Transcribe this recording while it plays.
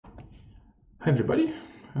Hi everybody,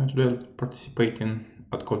 today I'll participate in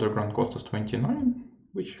AtCoder Grand Contest 29,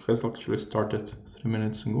 which has actually started 3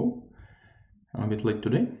 minutes ago. I'm a bit late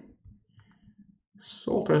today.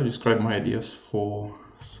 So I'll try to describe my ideas for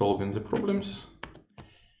solving the problems.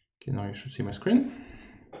 Okay, now you should see my screen.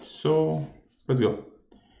 So let's go.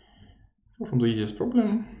 So from the easiest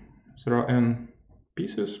problem, there are n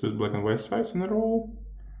pieces with black and white sides in a row.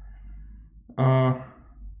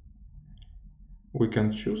 We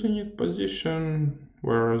can choose a init position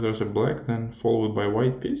where there's a black, then followed by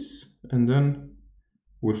white piece, and then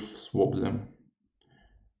we swap them.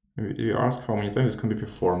 We ask how many times this can be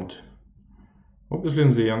performed. Obviously,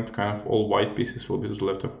 in the end, kind of all white pieces will be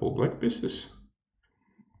left of all black pieces.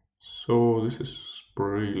 So this is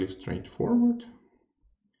really straightforward.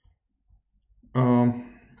 Yeah,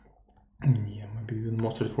 maybe even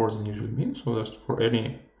more straightforward than usually means. So just for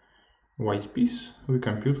any white piece, we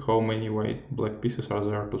compute how many black pieces are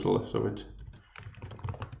there to the left of it.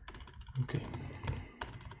 Okay.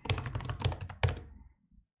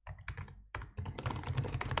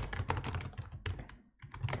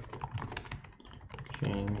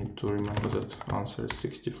 Okay, need to remember that answer is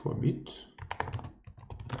 64-bit.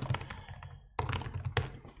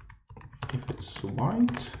 If it's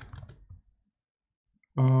white,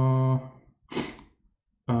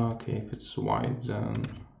 okay, if it's white, then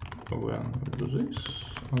when we do this,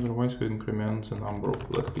 otherwise we increment the number of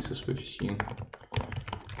black pieces we've seen.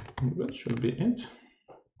 That should be it.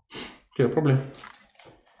 Okay, probably.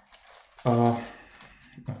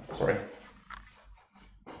 Sorry.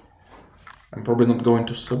 I'm probably not going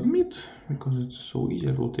to submit because it's so easy.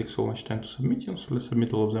 It will take so much time to submit them. So let's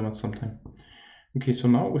submit all of them at some time. Okay, so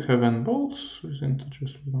now we have n balls with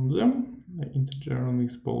integers on them. The integer on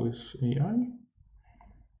this ball is AI.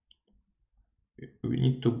 We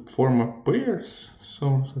need to form a pairs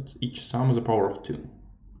so that each sum is a power of 2.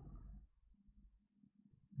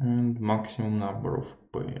 And maximum number of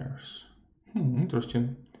pairs.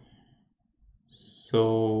 Interesting.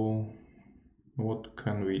 So what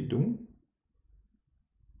can we do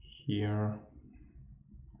here?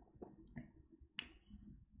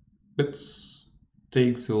 Let's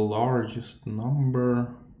take the largest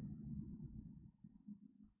number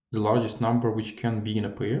which can be in a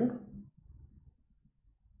pair.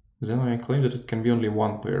 Then I claim that it can be only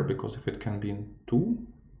one pair, because if it can be in 2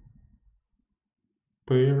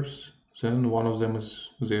 pairs, then in one of them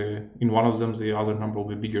the other number will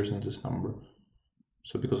be bigger than this number.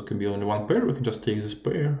 So because it can be only one pair, we can just take this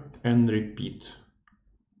pair and repeat.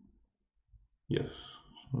 Yes,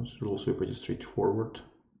 so this is also pretty straightforward.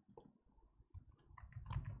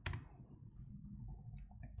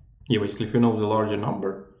 Yeah, basically if we know the larger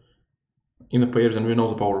number in a pair, then we know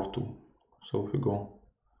the power of 2. So if we go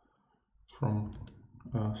from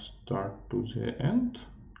start to the end,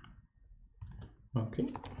 okay,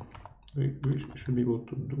 we should be able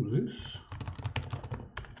to do this.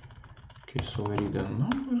 Okay, so we read the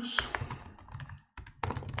numbers.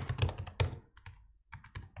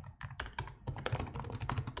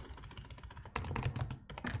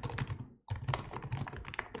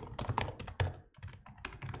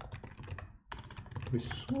 We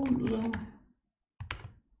solve them.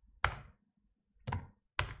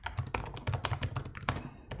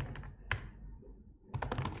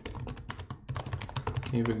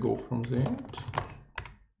 Okay, we go from the end.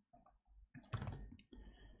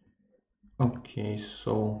 Okay,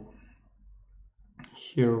 so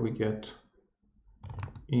here we get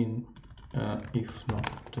in if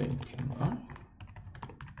not taken I,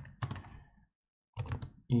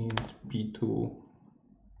 int p2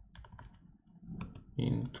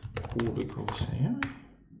 int cool equals AI,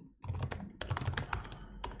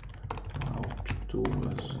 now p2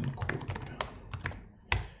 less than cool.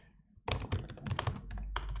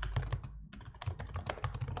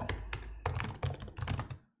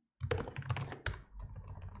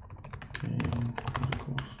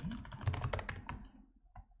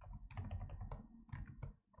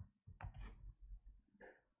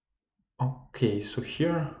 Okay, so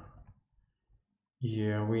here,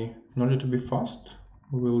 yeah, in order to be fast,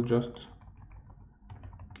 we will just,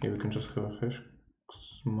 okay, we can just have a hash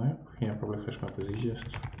map. Yeah, probably hash map is easiest.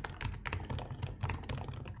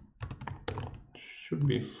 Should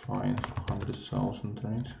be fine for 100,000,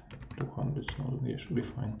 right? 200,000, yeah, should be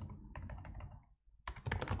fine.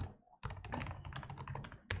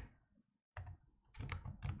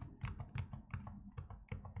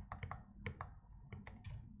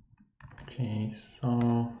 Okay, so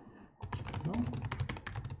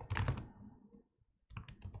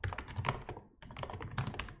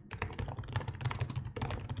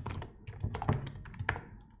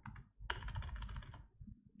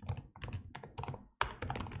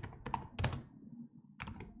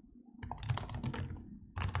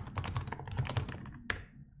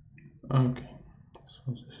Okay,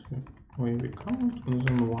 so this way we count, and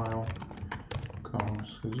then while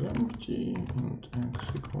counts is empty and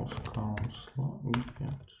x equals counts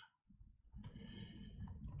get.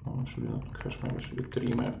 Oh, should be not cache map, it should be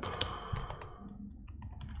tree map.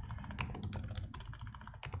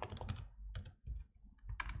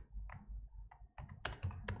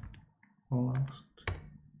 Last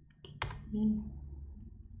key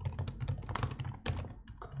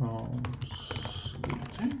counts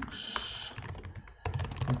get x,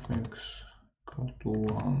 if x equal to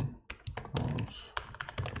 1 counts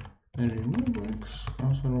and remove x,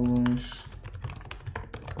 otherwise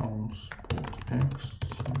counts put x.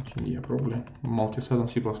 Yeah, probably multi-set on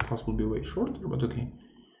C++ will be way shorter, but okay.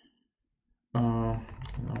 Now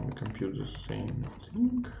we compute the same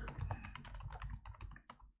thing.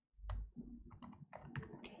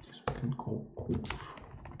 Okay, this we can call curve.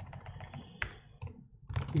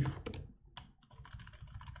 If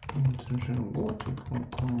integer got equal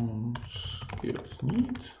counts get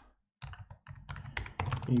need,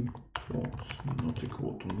 if got not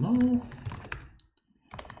equal to null,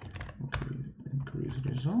 increase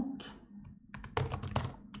result.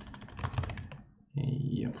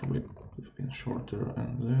 Yeah, probably could have been shorter,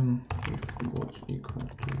 and then if got equal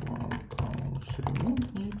to 1 counts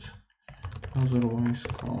remove need, otherwise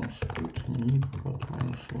counts put need got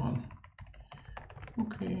minus 1.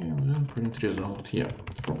 Okay, and then print result. Yeah,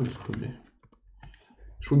 probably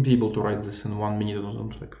should be able to write this in 1 minute, or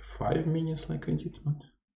something like 5 minutes, like I did, but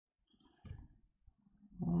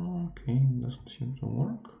okay, it doesn't seem to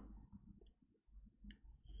work.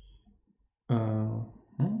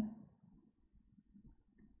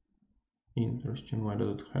 Interesting, why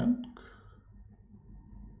does it hang?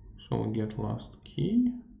 So we get last key,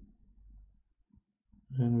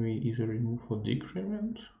 then we either remove or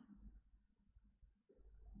decrement.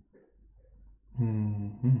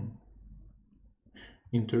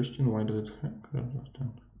 Interesting, why does it hang? I don't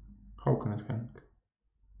understand. How can it hang?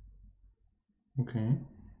 Okay.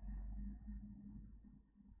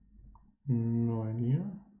 No idea.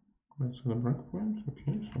 That's the breakpoint.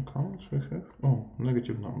 Okay, so counts we have. Oh,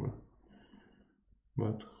 negative number.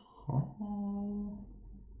 But how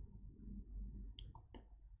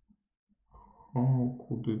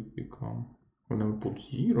could it become? When I put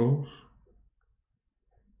zeros.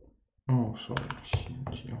 Oh, sorry.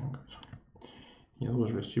 Yeah, that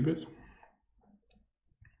was very stupid.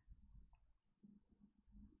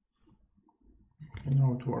 Okay,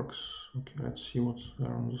 now it works. Okay, let's see what's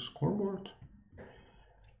there on the scoreboard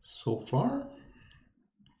so far.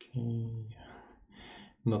 Okay,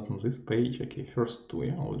 not on this page. Okay, first two.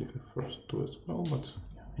 Yeah, I already have first two as well, but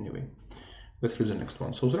yeah, anyway, let's read the next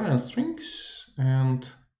one. So there are strings, and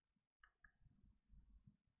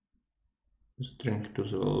the string to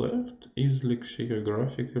the left is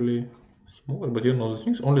lexicographically smaller, but you know the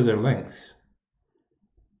strings, only their length.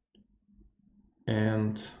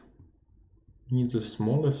 And need the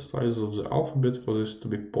smallest size of the alphabet for this to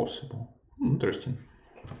be possible. Interesting.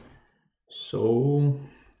 So,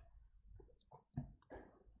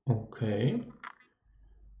 okay.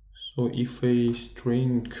 So if a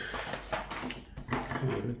string, okay,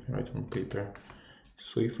 let me write on paper.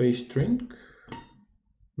 So if a string,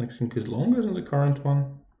 next thing is longer than the current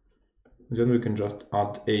one, then we can just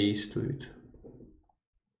add a's to it.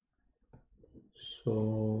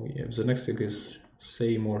 So yeah, if the next thing is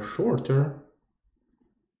same or shorter,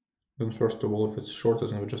 then first of all, if it's shorter,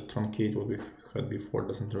 then we just truncate what we had before,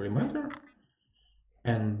 doesn't really matter.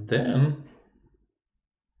 And then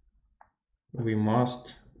we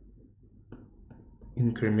must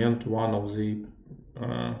increment one of the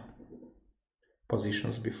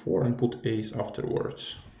positions before and put a's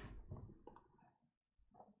afterwards.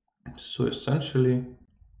 So essentially,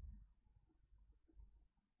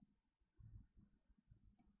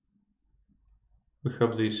 we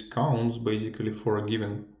have these counts basically for a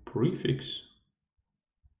given prefix.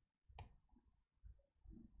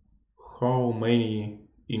 How many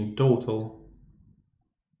in total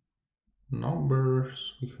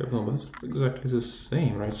numbers we have? No, but it's exactly the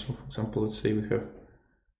same, right? So for example, let's say we have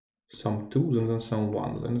some 2s and then some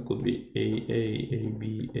 1s, then it could be AA,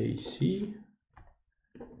 AB, AC,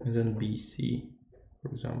 and then BC, for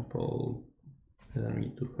example. Then we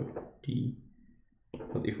need to have D.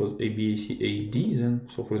 But if it was ABACAD, then,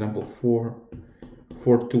 so for example, four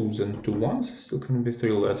 2s and 2 1s still can be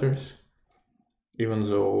 3 letters, even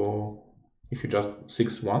though if you just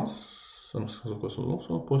 6 1s, some of course is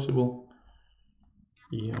also possible.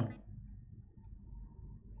 Yeah.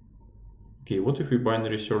 Okay, what if we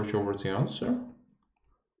binary search over the answer?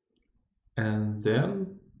 And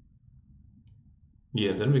then,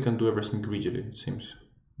 yeah, then we can do everything greedily, it seems.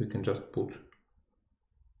 we can just put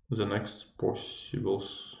the next possible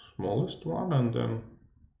smallest one, and then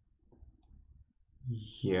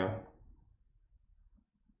yeah,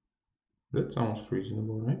 that sounds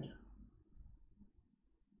reasonable, right?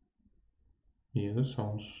 Yeah, that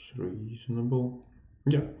sounds reasonable.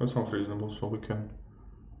 Yeah, that sounds reasonable, so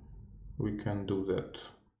we can do that.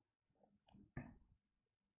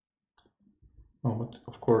 Oh, but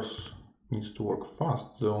of course needs to work fast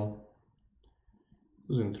though.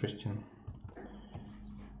 This is interesting.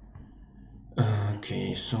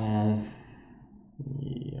 Okay, so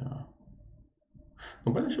yeah.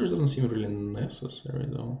 No, but sure, it doesn't seem really necessary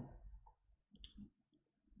though.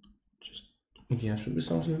 Just yeah, should be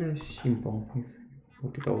something very simple if you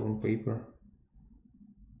work it out on paper.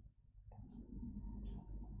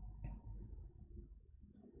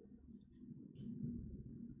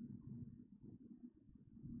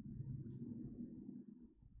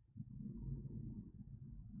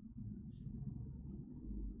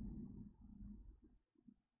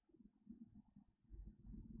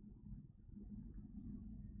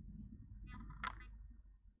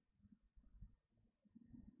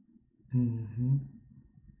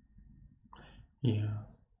 Yeah.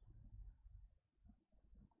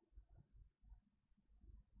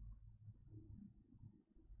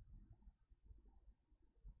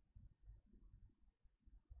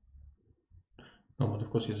 No, but of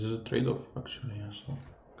course it is a trade-off actually, yeah, so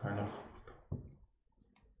kind of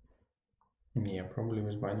yeah, probably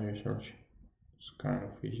with binary search it's kind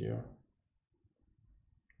of easier.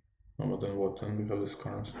 No, but then what? Then we have this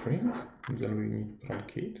current string, and then we need to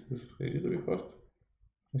truncate this really fast.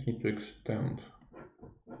 I need to extend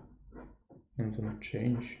and then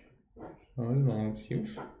change. So I don't know, it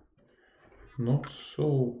seems not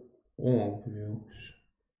so obvious.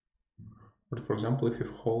 But for example, if you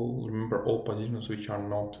remember all positions which are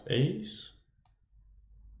not A's,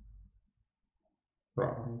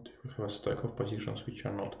 right, if we have a stack of positions which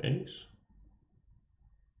are not A's,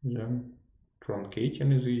 then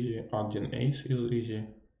truncating is easy, adding A's is easy,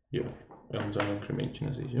 yeah, and then incrementing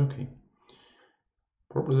is easy, okay.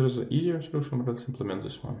 Probably there's an easier solution, but let's implement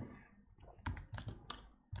this one.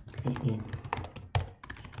 Okay,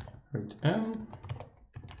 read M,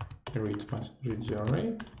 read the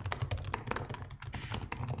array.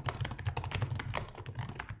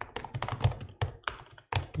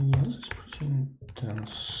 Yeah, this is pretty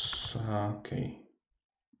intense. Okay.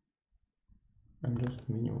 And just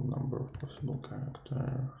minimum number of possible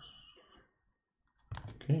characters.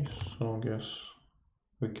 Okay, so I guess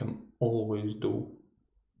we can always do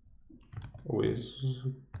with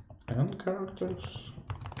n characters,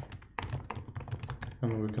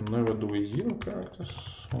 and we can never do with 0 characters.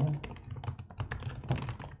 So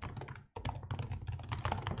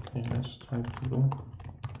okay, let's try to do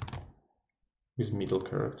with middle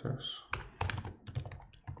characters.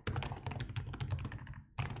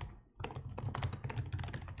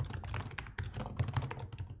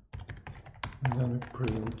 And then we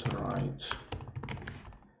print right.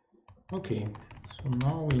 Okay, so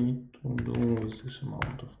now we need to do with this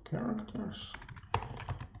amount of characters.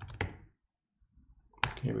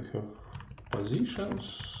 Okay, we have positions,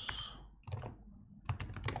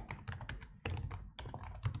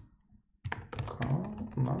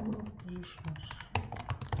 count number of positions,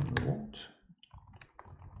 and what?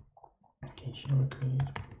 Okay, here we create.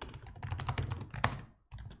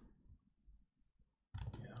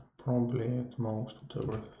 Yeah, probably at most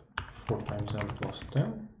whatever 4 times n plus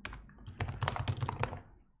 10.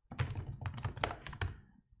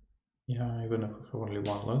 Yeah, even if we have only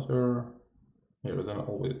one letter, yeah, then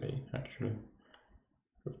always A actually.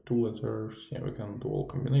 If we have 2 letters, yeah, we can do all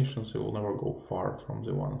combinations, it will never go far from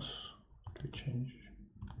the ones we change.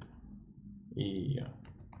 Yeah.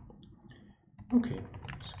 Okay,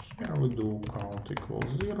 so here we do count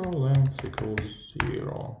equals 0, length equals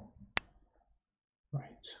 0.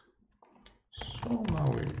 Right. So now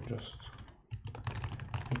we just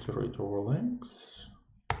iterate over lengths.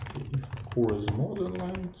 Okay, if core is more than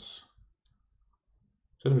lengths,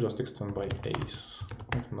 then we just extend by ace,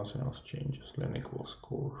 and nothing else changes. Len equals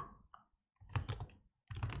core.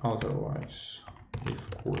 Otherwise,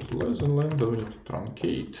 if core is less than len, then we need to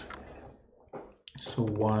truncate. So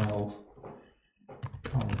while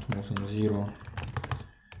count more than 0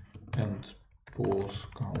 and pause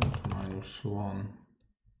count -1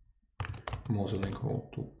 more than equal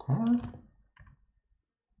to car.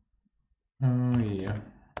 Yeah,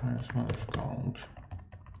 -1 is count.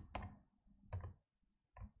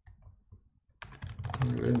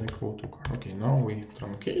 Then equal to car. Okay, now we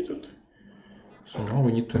truncated. So now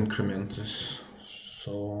we need to increment this.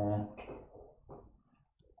 So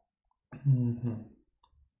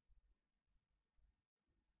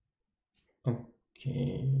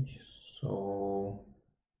Okay, so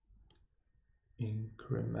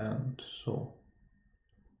increment. So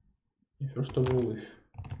first of all, if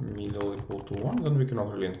middle equal to 1, then we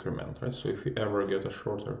cannot really increment, right? So if we ever get a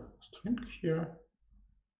shorter string here,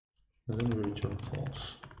 then we return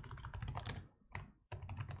false.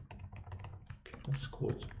 Okay, let's call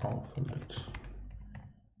it alphabet.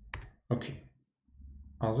 Okay.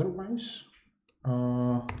 Otherwise,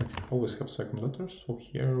 I always have second letters. So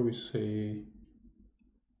here we say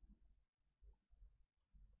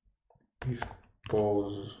if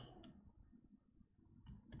pause.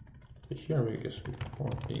 Here we guess we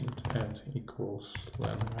for int at equals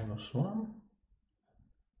len -1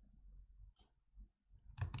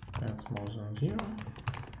 at more than 0.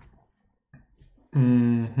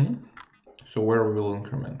 So where we will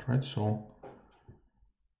increment, right? So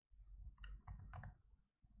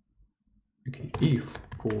okay, if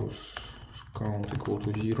pause count equal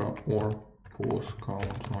to 0 or pause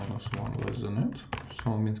count -1 less than it.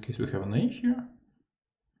 So in this case we have an A here.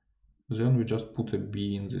 Then we just put a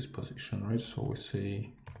B in this position, right? So we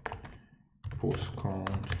say pause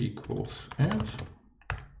count equals add.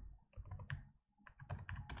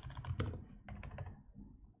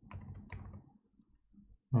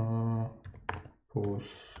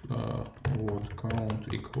 Pause word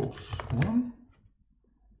count equals 1.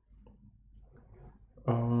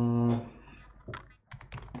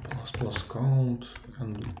 Plus count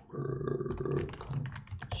and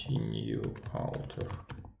continue outer.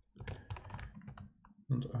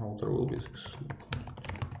 And outer will be this.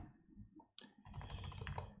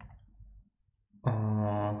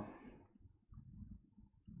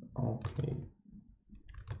 Okay.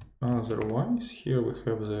 Otherwise, here we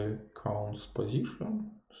have the counts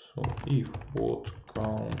position. So if word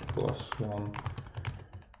count +1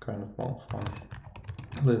 kind of -1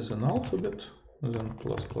 less than alphabet, then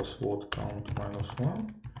plus word count -1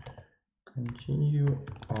 continue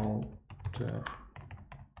outer.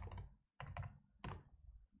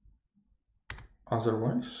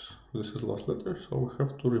 Otherwise, this is last letter, so we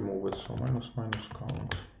have to remove it. So minus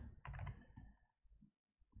count.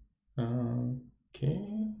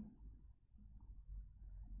 Okay.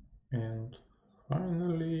 And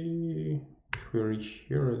finally, if we reach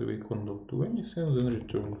here and we cannot do anything, then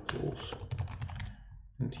return false.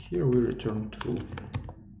 And here we return true.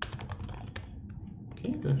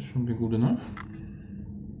 Okay, that should be good enough.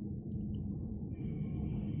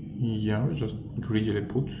 Yeah, we just greedily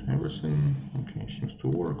put everything. Okay, seems to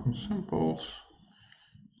work on samples.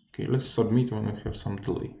 Okay, let's submit when we have some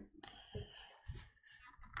delay.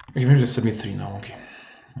 Okay, maybe let's submit 3 now. Okay,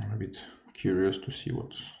 I'm a bit curious to see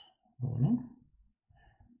what's going on.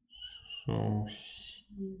 So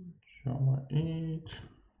Java 8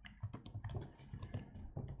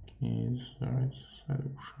 is the right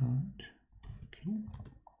solution. Okay.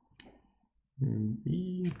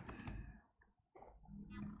 B.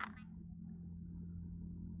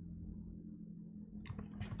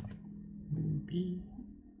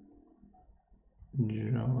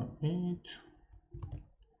 Java 8.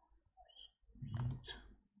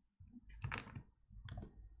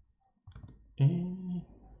 A.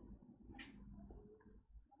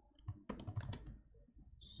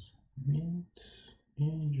 Submit.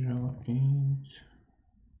 Java 8.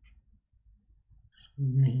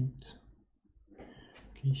 Submit.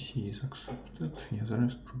 Okay, C is accepted. Yeah, the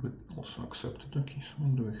rest probably also accepted. Okay, so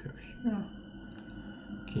what do we have here?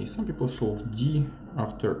 Okay, some people solve D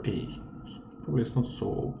after A. So probably it's not so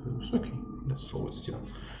obvious. Okay, let's solve it still.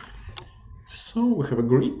 So we have a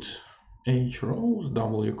grid, H rows,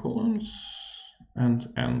 W columns, and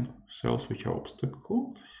N cells which are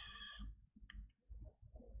obstacles.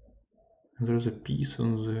 And there's a piece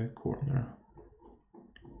in the corner.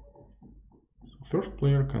 So first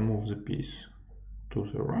player can move the piece to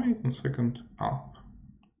the right and second up.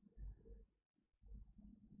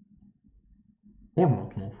 Or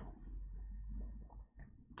not move.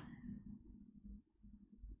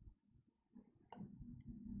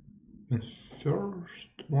 And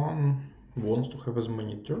first one wants to have as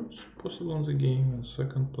many turns possible in the game, and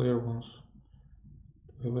second player wants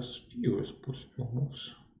to have as few as possible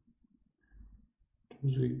moves to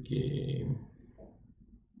the game.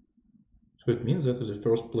 So it means that the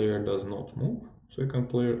first player does not move, second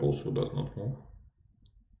player also does not move.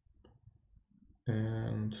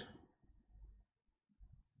 And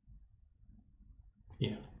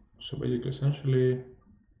yeah, so basically essentially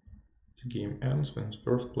the game ends when the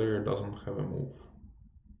first player doesn't have a move.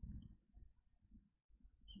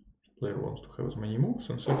 The player wants to have as many moves,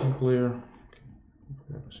 and second player,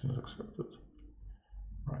 okay, everything is accepted.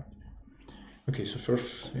 Right. Okay, so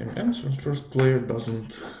first game ends when first player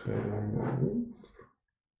doesn't have a move.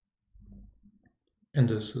 and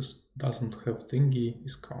this doesn't have thingy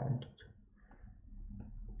is counted.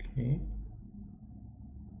 Okay.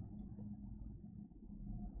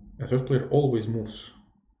 The first player always moves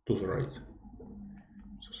to the right.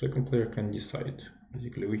 So second player can decide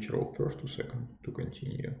basically which row first to second to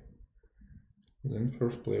continue. Then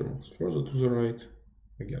first player moves further to the right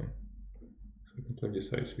again. Second player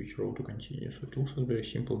decides which row to continue. So it looks like a very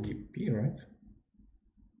simple DP, right?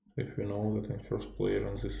 So if we know that in first player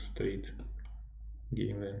in this state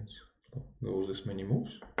game ends goes this many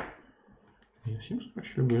moves, it seems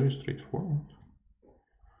actually very straightforward.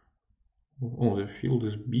 Oh, the field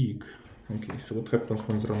is big. Okay, so what happens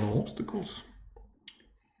when there are no obstacles?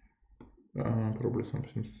 Probably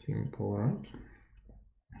something simple, right?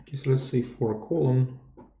 Okay, so let's say for a column,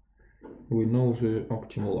 we know the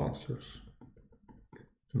optimal answers,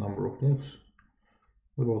 the number of moves.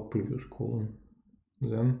 What about previous column?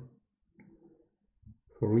 Then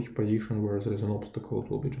for each position where there is an obstacle, it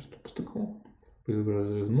will be just obstacle. Where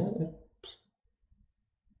there is no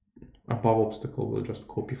above obstacle, we'll just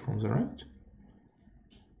copy from the right.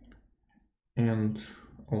 And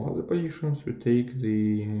all other positions, we take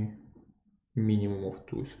the minimum of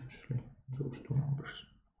 2, essentially, those two numbers.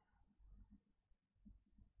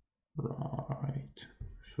 Right.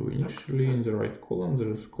 So initially in the right column,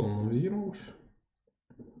 there is column of zeros.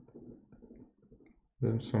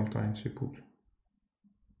 Then sometimes you put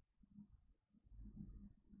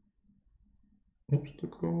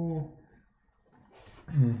obstacle.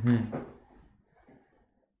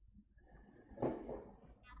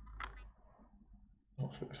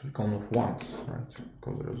 Also, it's a column of ones, right?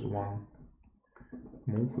 Because there is one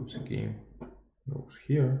move if the game goes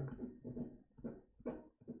here.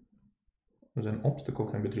 Then obstacle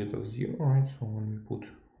can be treated as 0, right? So when we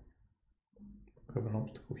have an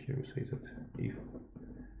obstacle here, we say that if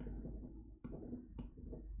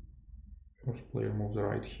first player moves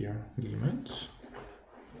right here, game ends.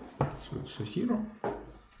 So it's a 0.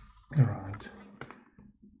 Right.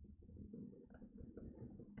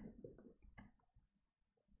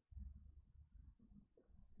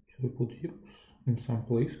 So we put zeros in some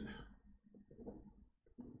places.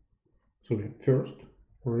 So first,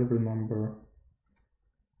 for every number,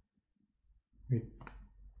 we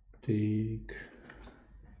take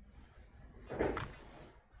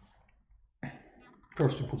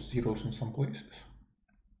first you put zeros in some places.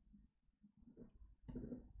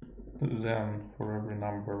 Then for every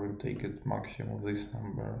number we take it maximum of this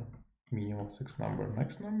number, minimum of this number,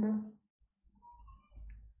 next number.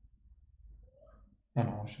 Oh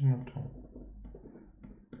no, I should not do.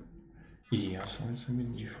 Yeah, so it's a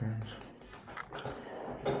bit different.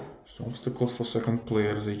 So obstacles for second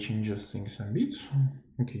player, they change things a bit.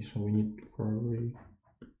 Okay, so we need for every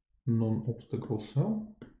non-obstacle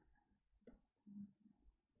cell,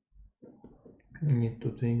 we need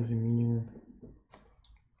to take the minimum.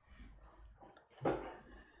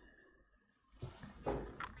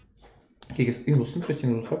 Okay, it was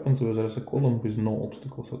interesting what happens when there's a column with no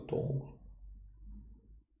obstacles at all.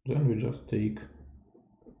 Then we just take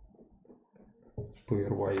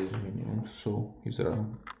pairwise minimum. So if there are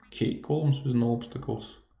k columns with no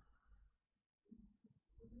obstacles,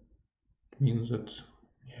 it means that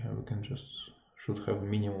we can should have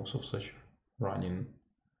minimums of such running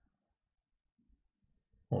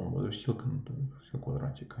on, but we still can do still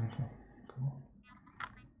quadratic. Come on.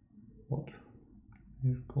 What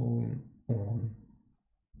is going on?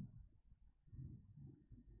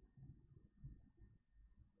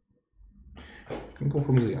 Can go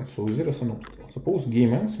from the end. So there is an obstacle. Suppose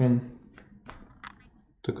game ends when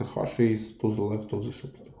Takahashi is to the left of this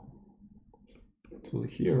obstacle. So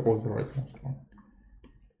here or the rightmost one.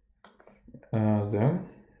 Then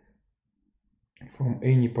from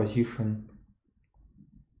any position,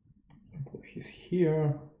 if he's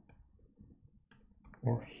here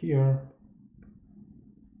or here,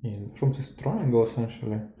 and from this triangle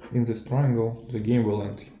essentially, in this triangle the game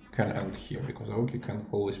can end here because Aoki can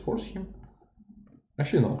always force him.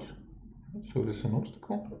 Actually not. So this is an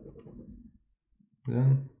obstacle.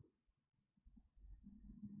 Then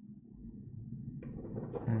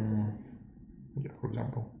for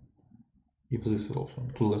example, if this is also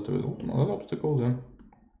to the left of it another obstacle, then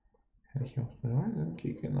he has to right and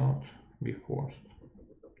kick it out, be forced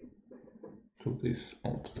to this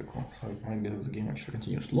obstacle. So it might be that the game actually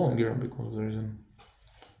continues longer because there is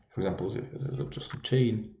for example, there's just a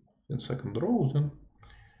chain in second row, then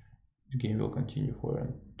the game will continue for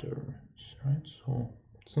n turns, right? So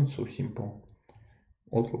it's not so simple.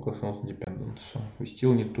 Outlook is not dependent, so we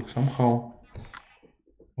still need to somehow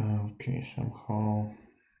how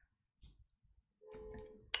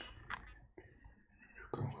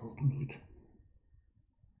to do it.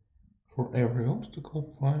 For every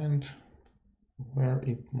obstacle, find where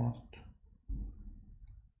it must.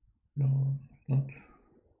 No, not.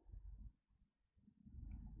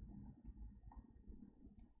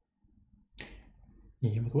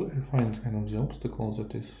 Yeah, but what if you find kind of the obstacle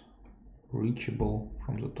that is reachable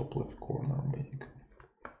from the top left corner, basically?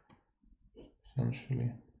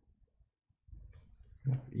 Essentially,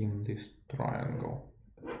 in this triangle.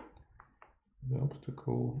 The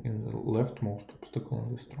obstacle in the leftmost obstacle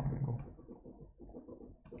in this triangle.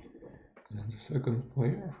 And the second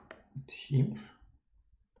player, it seems,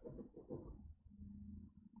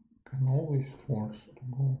 can always force to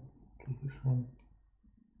go to this one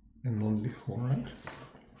and not before, right?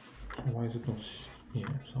 So why is it not? Yeah,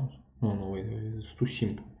 sounds. No, wait, it's too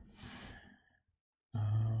simple.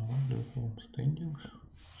 What do we call standings?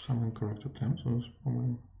 Some incorrect attempts on this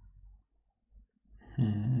problem.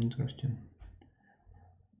 Interesting.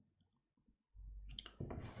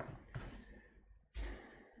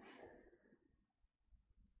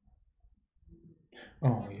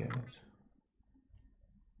 Oh yeah, that's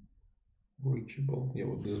reachable. Yeah,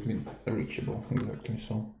 what does it mean? Reachable, exactly.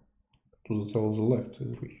 So to the cell on the left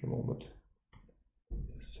is reachable, but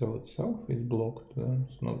the cell itself is blocked, then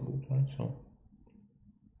it's not good, right? So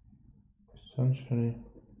essentially,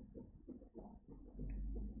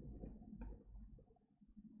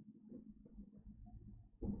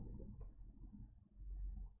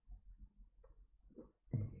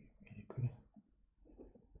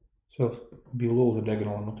 cells below the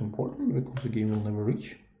diagonal are not important because the game will never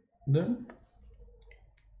reach them.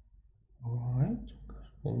 Right,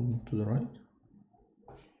 moving to the right.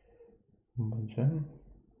 But then,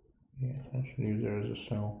 yeah, essentially if there is a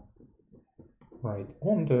cell right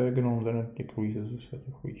on diagonal, then it decreases the set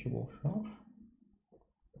of reachable cells.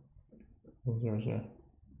 So there's a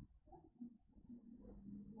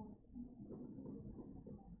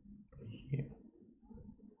here.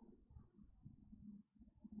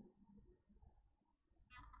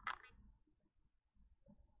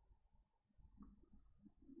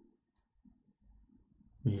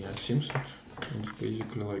 Yeah, it seems that it's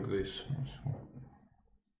basically like this. So,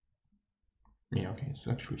 yeah, okay, it's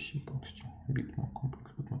actually simple, still a bit more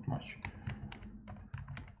complex, but not much.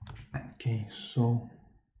 Okay, so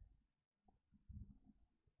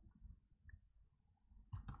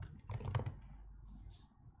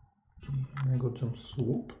I got them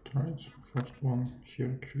swapped, right? So first one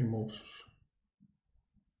here actually moves.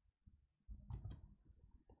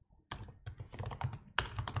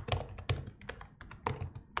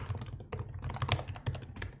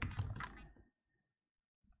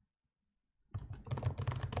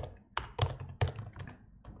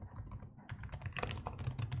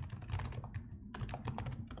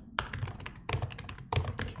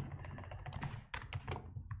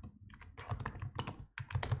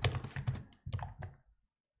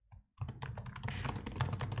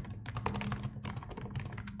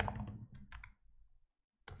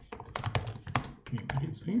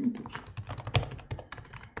 The inputs.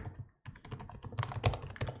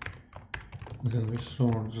 Then we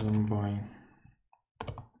sort them by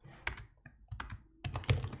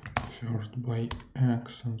first by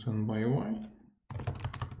X and then by Y.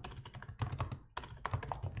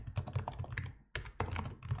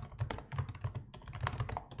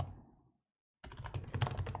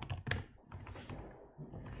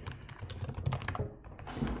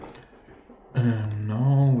 And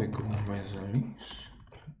now we go by the list.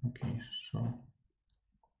 Okay, so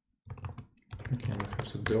again we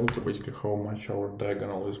have the delta, basically how much our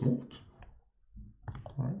diagonal is moved.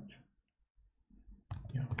 Right?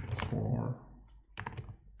 Yeah, for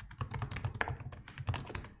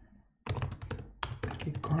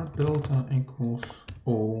okay, card delta equals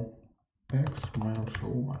OX minus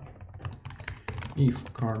OY.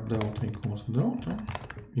 If card delta equals delta,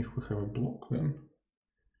 if we have a block, then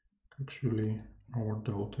actually our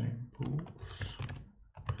delta improves.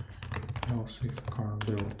 Else if card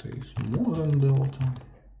delta is more than delta,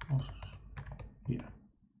 yeah,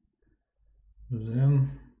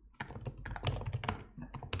 then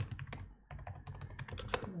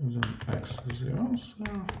X is the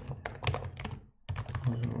answer.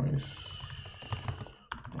 Otherwise,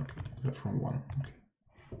 okay, they're from 1.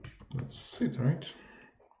 Okay, that's it, right?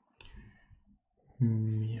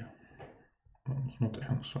 Yeah. Oh, it's not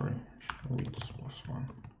N, sorry. It's plus 1.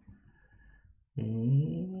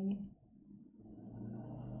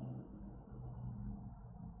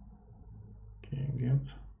 Okay, get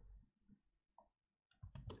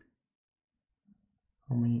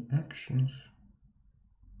how many actions?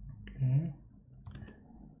 Okay.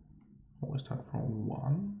 We start from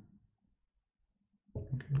 1.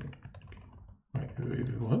 Okay.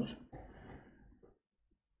 Wait, what?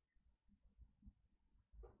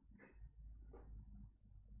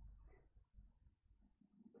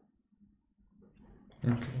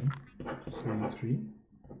 Okay, 3, 3,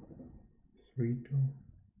 3, 2.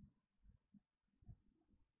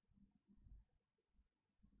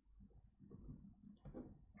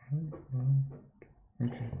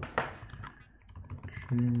 Okay,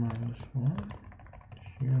 Q -1,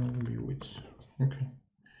 here will be width. Okay,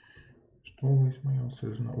 just always my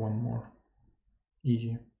answer is not one more.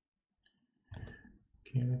 Easy.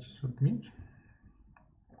 Okay, let's submit.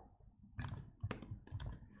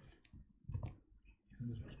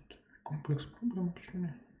 Complex problem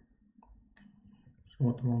actually. So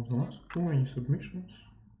what about the last two? Any submissions?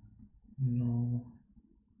 No.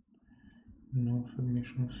 No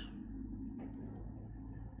submissions.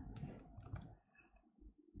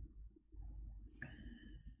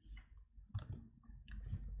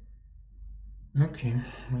 Okay,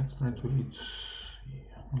 let's try to read.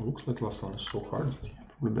 Yeah, looks like last one is so hard that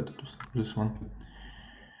probably better to start with this one.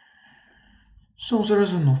 So there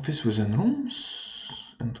is an office within rooms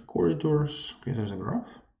and corridors. Okay, there's a graph.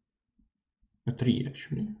 A tree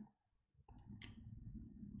actually.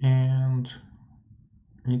 And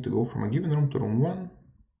I need to go from a given room to room 1.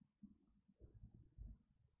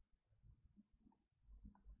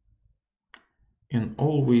 And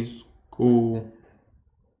always go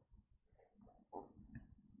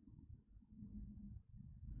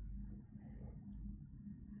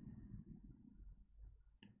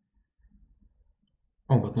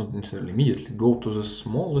but not necessarily immediately. Go to the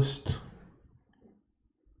smallest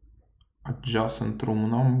adjacent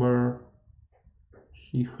room number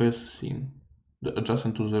he has seen. The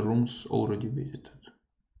adjacent to the rooms already visited.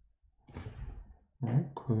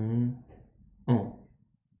 Okay. Oh.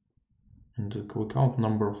 And we count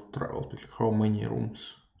number of travels, how many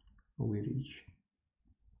rooms we reach.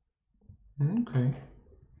 Okay.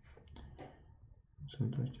 It's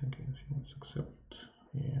interesting. Okay, let's accept.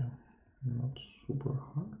 Yeah, not super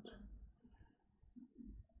hard.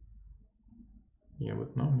 Yeah,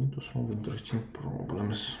 but now we need to solve interesting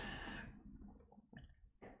problems.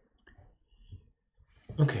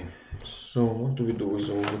 Okay, so what do we do with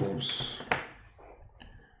all the rooms?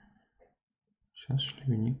 Essentially,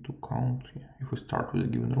 we need to count, if we start with a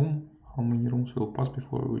given room, how many rooms will pass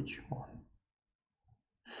before we reach 1.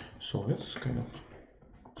 So that's kind of,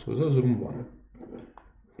 so that's room 1.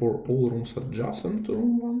 For all rooms adjacent to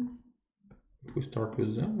room 1, if we start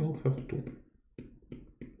with them, we'll have 2.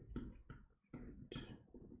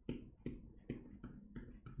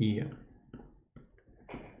 Yeah.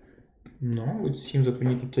 Now it seems that we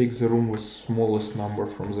need to take the room with smallest number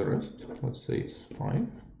from the rest. Let's say it's 5.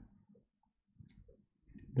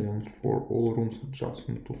 Then for all rooms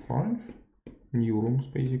adjacent to 5, new rooms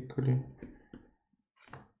basically,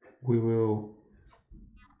 we will...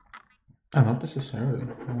 not necessarily.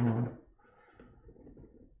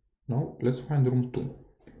 Now let's find room 2.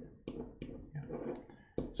 Yeah.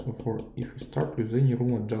 So for if we start with any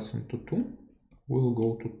room adjacent to 2, we'll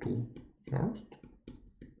go to 2 first.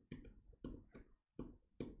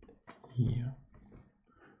 Yeah.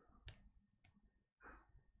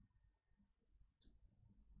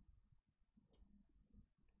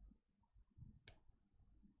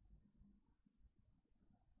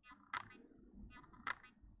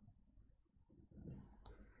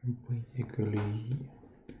 Basically,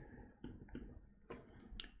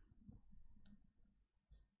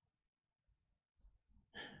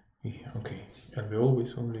 yeah, okay. And we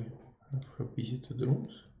always only have visited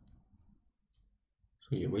rooms.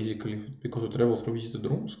 So yeah, basically, because we travel through visited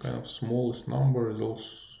rooms, kind of smallest number is also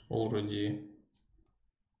already...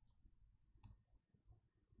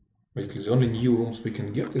 Basically, the only new rooms we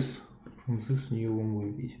can get is from this new room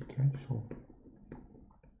we visit, right? So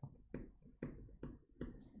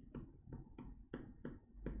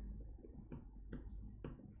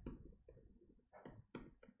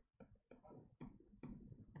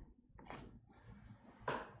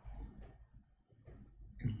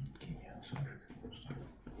okay, so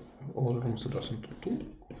all rooms adjacent to 2,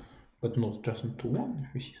 but not adjacent to 1.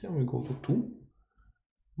 If we see them, we go to 2.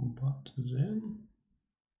 But then...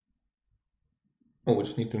 Oh, we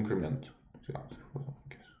just need to increment the answer for them,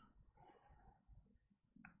 I guess.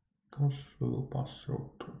 Because we will pass through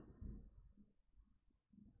 2.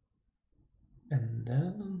 And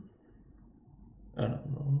then...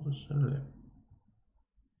 not necessarily.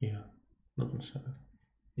 Yeah, not necessarily.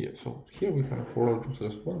 Yeah, so here we have for all rooms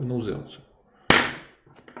adjacent to 1, we know the answer.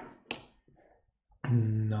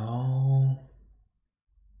 Now...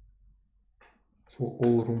 For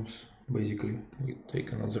all rooms, basically, we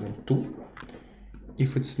take another room 2.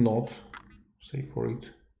 If it's not, say for it,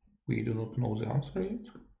 we do not know the answer yet,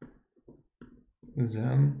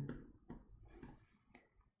 then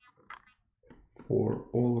for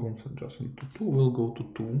all rooms adjacent to 2, we'll go to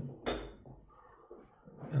 2,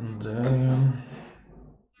 and then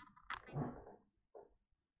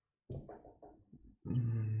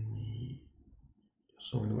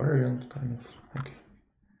so invariant kind of, okay.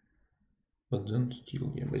 But then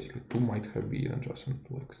still, yeah, basically 2 might have been adjacent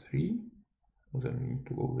to like 3, then we need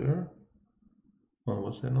to go there. Oh,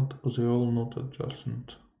 was they not? Was they all not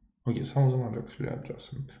adjacent? Okay, some of them are actually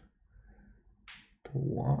adjacent to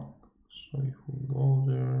 1. So if we go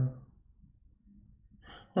there,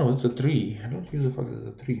 oh, it's a 3. I don't use the fact that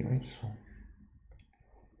it's a 3, right? So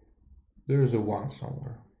there is a 1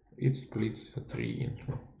 somewhere. It splits the 3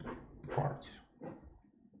 into parts.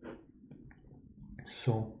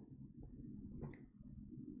 So,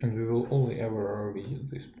 and we will only ever visit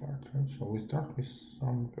this part, right? So we start with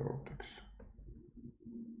some vertex.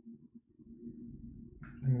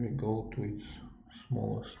 And we go to its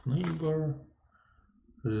smallest neighbor,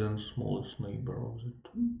 then smallest neighbor of the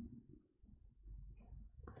 2.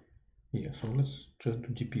 Yeah, so let's just do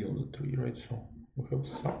DP on the 3, right? So we have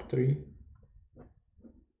sub 3.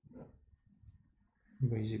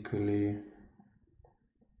 Basically,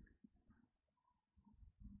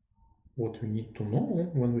 what we need to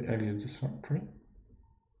know when we exit the subtree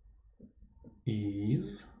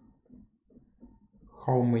is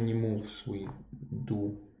how many moves we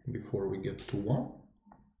do before we get to 1,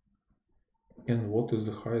 and what is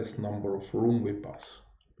the highest number of room we pass,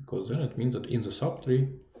 because then it means that in the subtree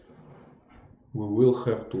we will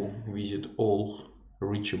have to visit all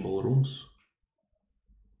reachable rooms.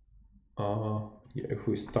 Yeah, if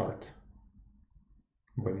we start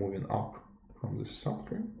by moving up from the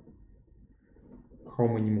subtree, how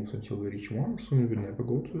many moves until we reach 1, assuming we never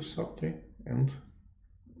go to the subtree, and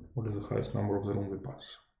what is the highest number of the room we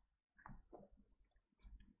pass.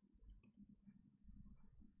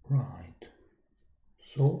 Right.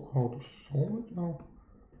 So how to solve it now?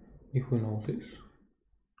 If we know this,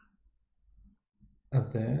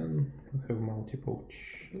 and then we have multiple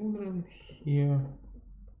children here.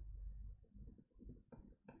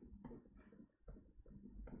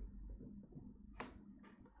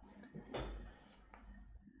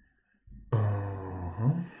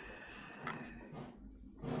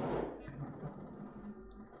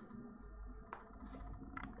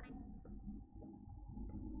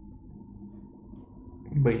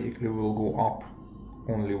 Basically, we'll go up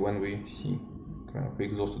only when we see kind of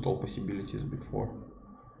exhausted all possibilities before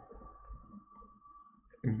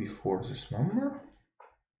this number.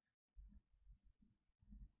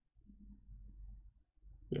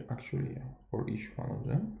 Yeah, actually, yeah, for each one of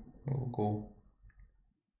them, we'll go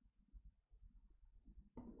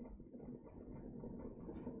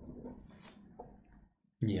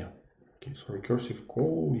yeah. Okay, so recursive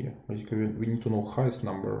call, yeah, basically we need to know highest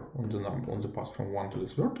number on the path from 1 to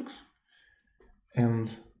this vertex,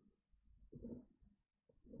 and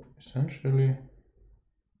essentially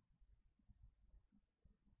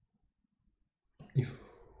if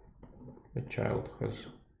a child has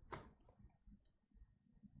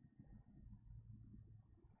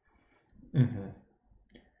no,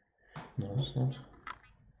 it's not.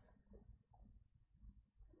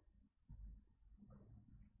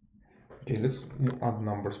 Okay, let's add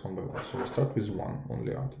numbers one by one. So we start with 1,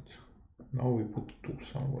 only added. Now we put 2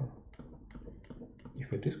 somewhere.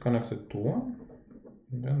 If it is connected to 1,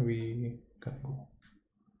 then we can go.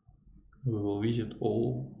 We will visit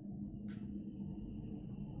all.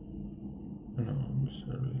 No,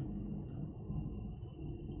 necessarily.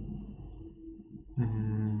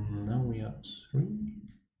 Now we add 3.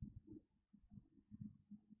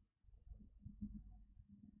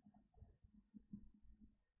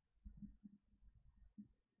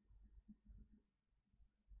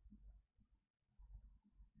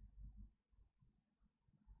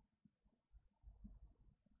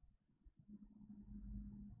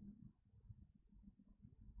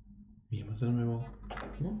 Yeah, but then we will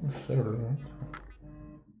not necessarily, right?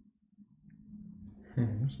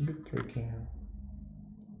 It's a bit tricky.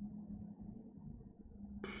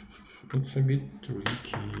 It's a bit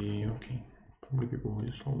tricky. Okay, probably people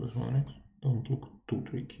will solve this one, right? Don't look too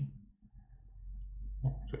tricky.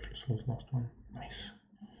 Oh, it's actually solved the last one. Nice.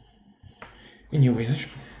 Anyway, it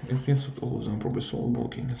means that all of them probably solvable.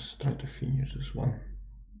 Okay, let's try to finish this one,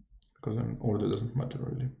 because then order doesn't matter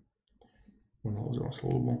really when all of them are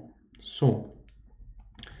solvable. So,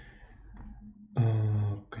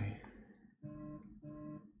 okay.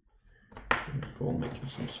 Before making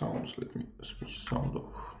some sounds, let me switch the sound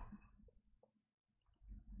off.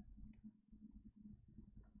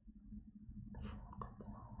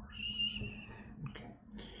 Okay.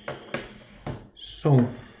 So,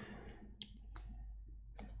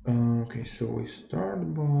 so we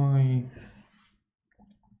start by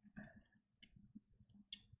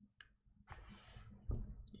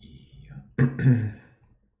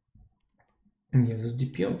yeah, this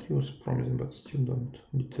DP entry was promising, but still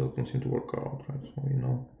details don't seem to work out, right? So you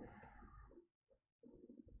know,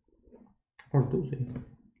 or do they?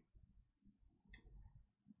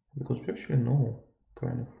 Because we actually know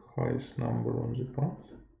kind of highest number on the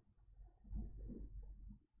path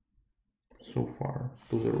so far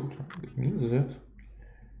to the root. It means that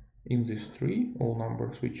in this tree, all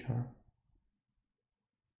numbers which are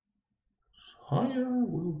higher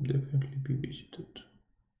will definitely be visited.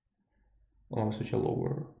 All numbers which are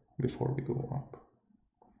lower before we go up.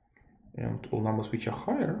 And all numbers which are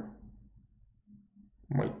higher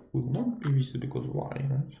will not be visited because why,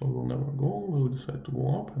 right? So we'll never go, we'll decide to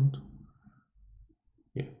go up and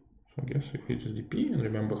yeah. So I guess if it's DP and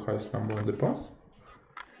remember highest number on the path,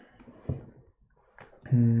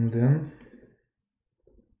 and then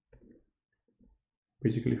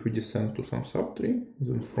basically if we descend to some subtree,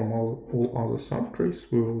 then from all other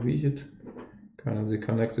subtrees we will visit kind of the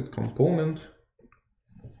connected component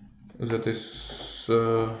that is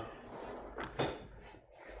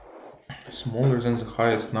smaller than the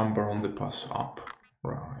highest number on the path up,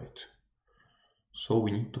 right? So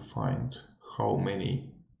we need to find how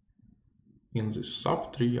many in this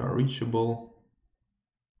subtree are reachable.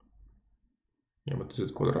 Yeah, but is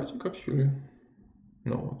it quadratic actually?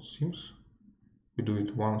 No, it seems we do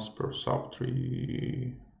it once per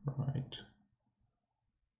subtree, right?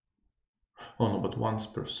 Oh no, but once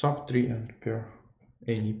per subtree and per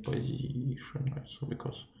any position, right? So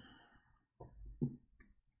because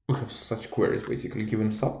we have such queries basically given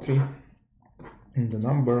subtree and the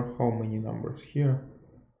number, how many numbers here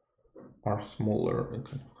are smaller,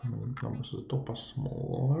 how many numbers at the top are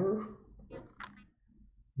smaller,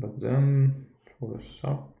 but then for a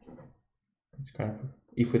sub, it's kind of,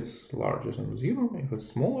 if it's larger than 0, if it's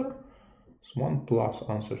smaller, it's 1 plus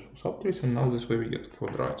answers for subtrees, and now this way we get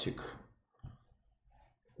quadratic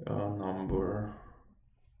number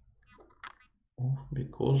of,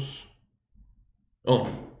 because, oh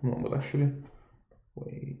no, but actually,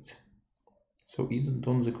 wait, so isn't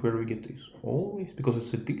on the query we get is always, because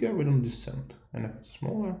it's a bigger, we don't descend, and if it's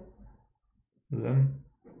smaller, then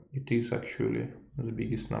it is actually the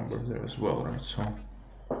biggest number there as well, right? So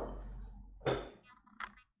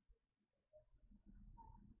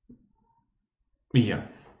yeah,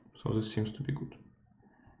 so this seems to be good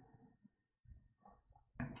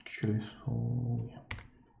actually. So yeah,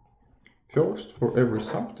 first for every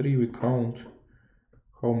subtree we count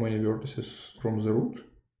how many vertices from the root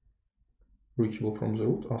reachable from the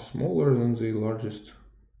root are smaller than the largest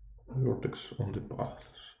vertex on the path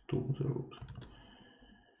to the root.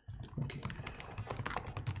 Okay.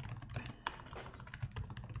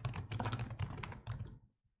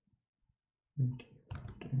 Okay.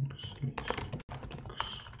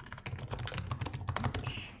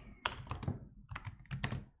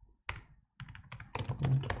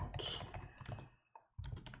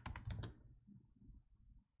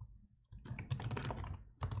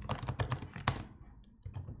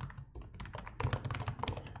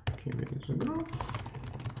 Okay, where is the graph?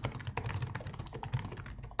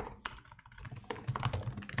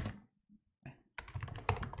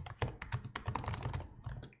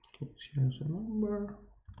 Okay, here's the number.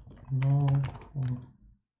 No.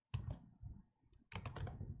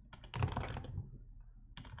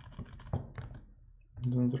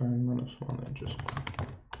 Then try -1 edges.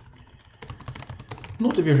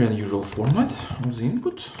 Not a very unusual format of the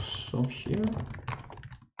input. So here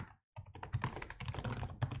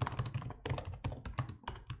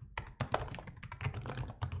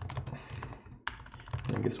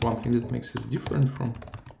I guess one thing that makes this different from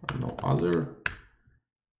other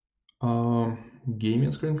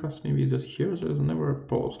gaming screencasts maybe that here there's never a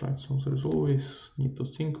pause, right? So there's always need to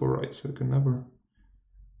think or write, so you can never,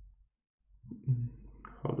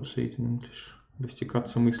 how to say it in English,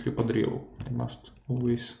 растекаться мыслью по древу. You must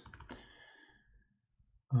always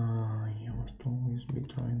you must always be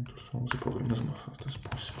trying to solve the problem as fast as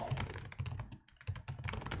possible.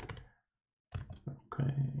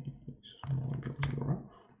 Okay, so now we build the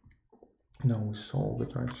graph. Now we solve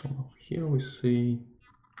it, right? So now here we see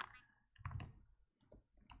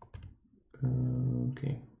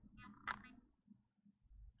okay.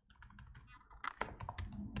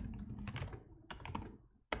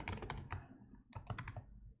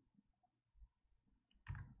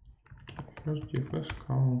 First DFS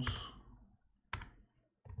counts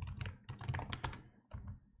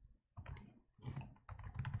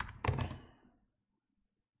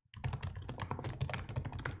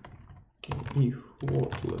okay, if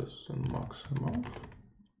what less than max amount,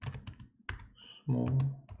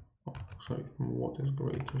 what is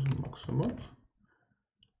greater than max amount,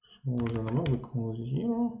 smaller than above equals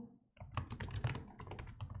 0.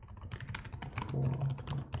 For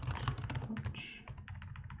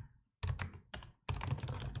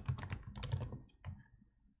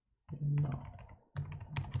now,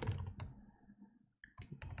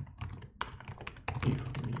 if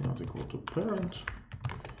v not equal to parent,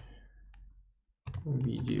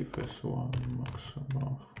 vdfs1 max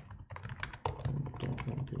above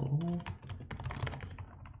total below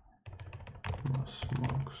max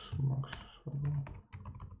above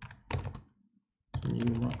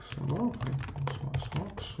new max above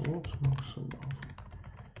equals max above.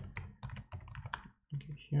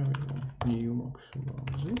 Okay, here we go. New max above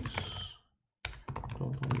this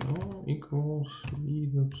total below equals v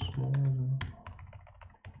dot smaller than,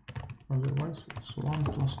 otherwise it's 1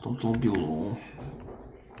 plus total below.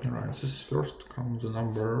 Alright, this first counts the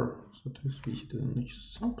number that is visited in each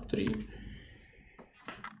subtree.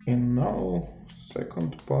 And now,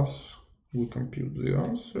 second pass, we compute the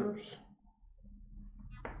answers.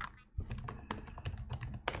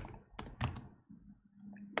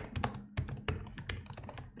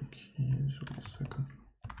 Okay, so the second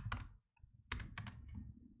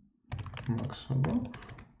max above,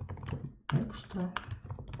 extra,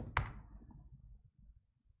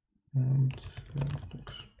 and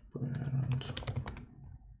parent.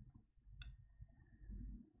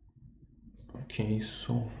 Okay,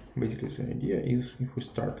 so basically the idea is if we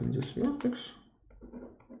start in this vertex,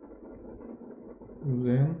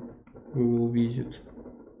 then we will visit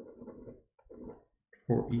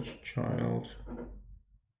for each child.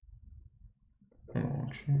 No,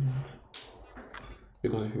 actually not.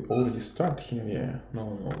 Because if we already start here, yeah, no,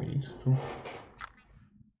 we need to.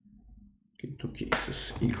 Okay, two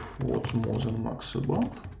cases. If what more than max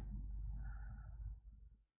above,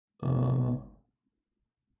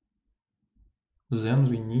 then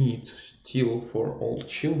we need still for all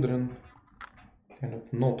children kind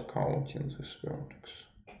of not counting this vertex.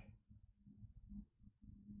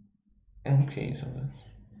 Okay, so that's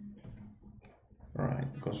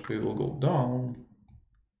right, because we will go down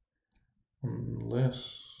unless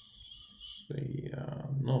they are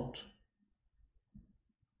not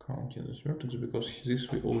counting this vertex, because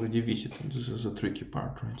this we already visited. This is the tricky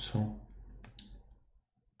part, right? So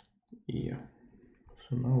yeah.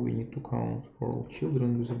 So now we need to count for all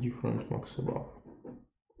children with a different max above.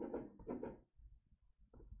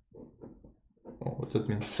 Oh, but that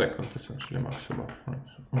means second essentially max above, right?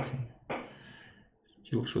 So, okay.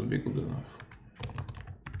 Still should be good enough.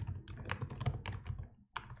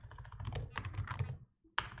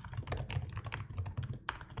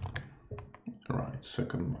 Right,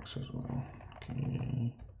 second max as well.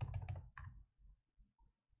 Okay.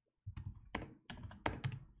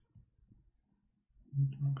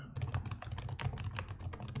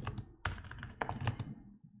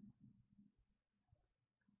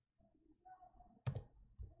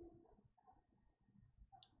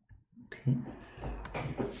 Okay.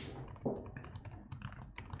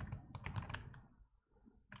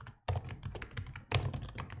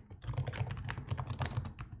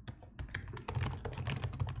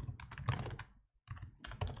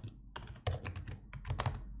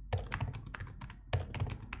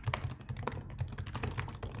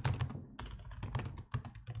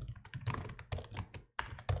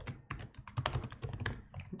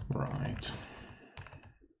 Right.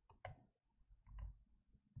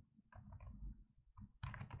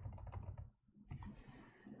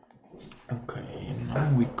 Okay,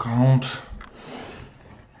 now we count.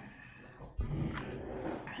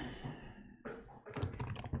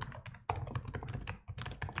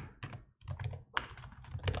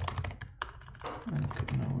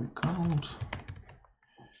 Okay, now we count.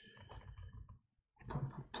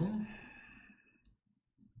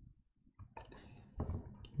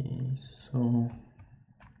 Okay, so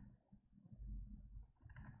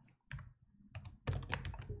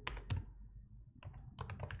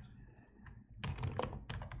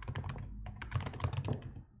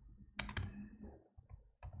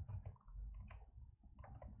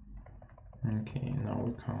okay, now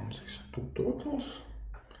we count these two totals,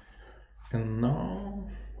 and now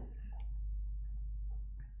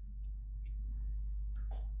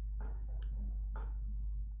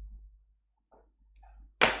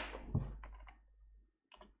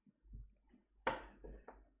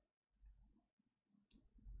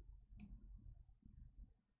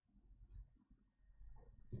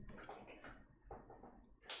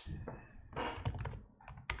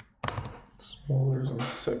smaller than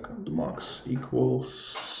second max equals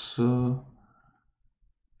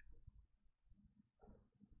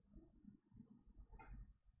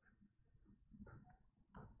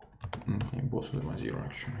Okay, both of them are 0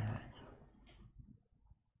 actually.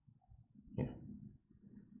 Yeah.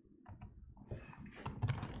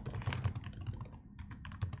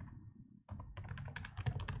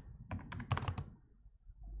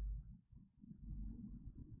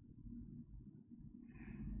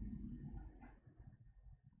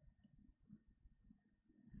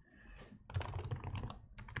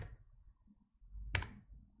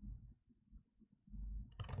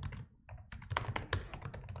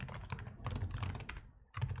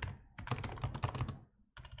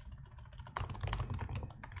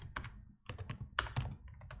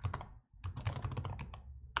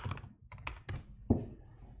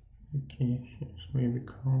 Okay, so maybe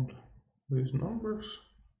count these numbers.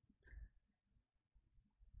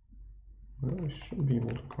 Well, we should be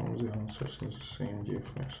able to count the answers in the same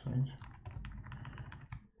DFS, right?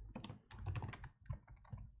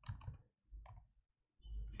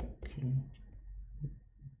 Okay.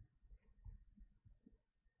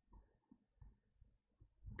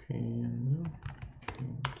 Okay, and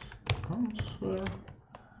answer.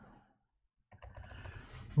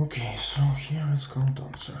 Okay, so here let's count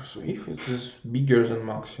answer. So if it is bigger than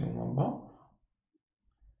maximum above,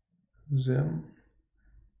 then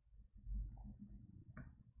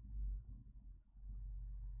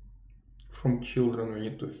from children we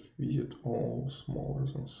need to visit all smaller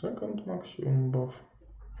than second maximum above.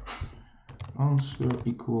 Answer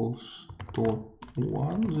equals to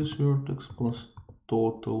 1 this vertex plus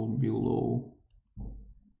total below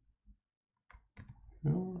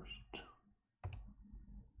first.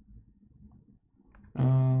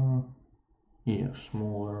 Yeah,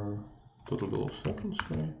 smaller total below second,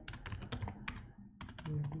 sorry.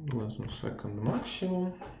 Less than second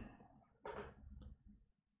maximum.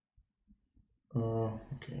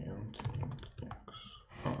 Okay, and x.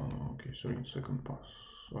 Okay, so in second pass.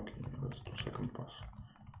 Okay, let's do second pass.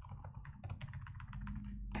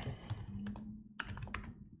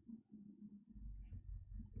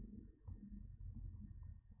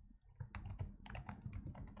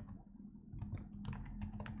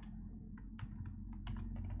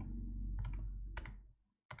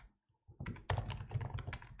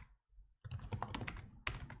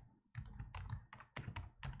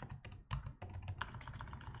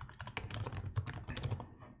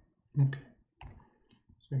 Okay,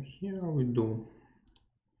 so here we do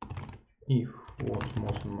if what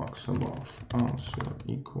most max above answer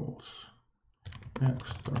equals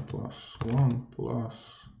extra plus 1 plus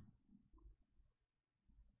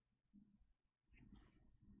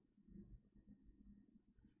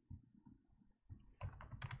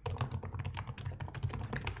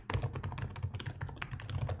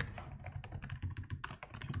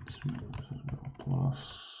plus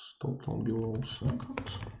total below second.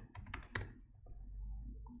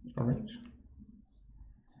 All right.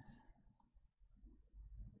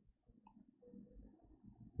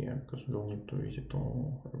 Yeah, because we'll need to visit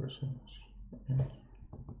all everything. And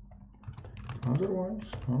otherwise,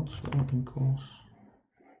 answer equals.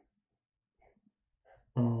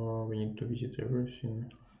 We need to visit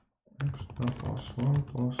everything. Extra plus 1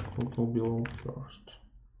 plus total below first.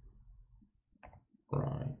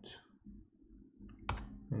 Right.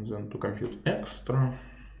 And then to compute extra.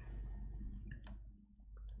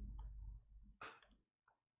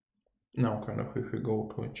 Now, kind of, if we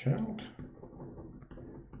go to a child,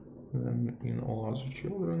 then in all other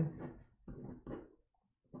children,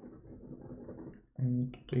 I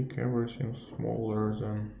need to take everything smaller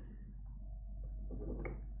than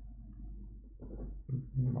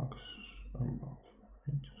max above.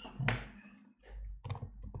 Right?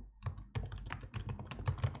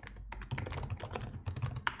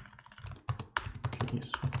 Okay,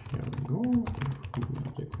 so here we go. If we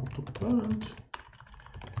are equal to parent,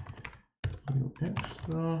 u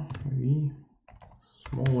extra v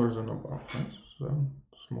smaller than above, right? So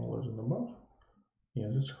smaller than above. Yeah,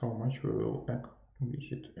 that's how much we will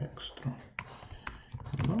visit extra.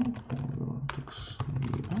 Now for vertex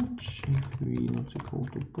vh, if v not equal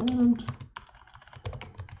to parent,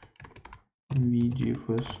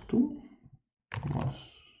 vdfs2 mass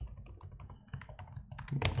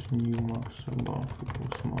new max above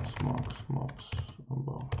equals max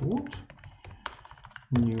above what?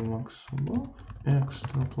 New max above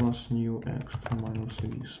extra plus new extra minus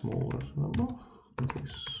v smaller than above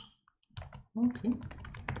this. Okay.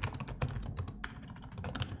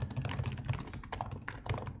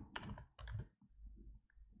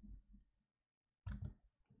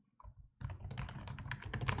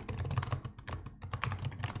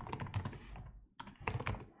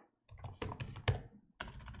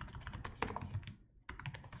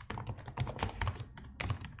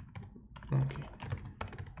 Okay.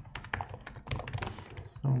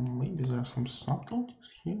 some subtleties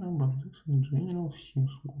here, but this in general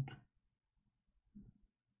seems good.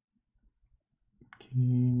 Okay,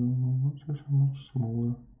 let's have a much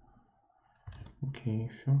smaller. Okay,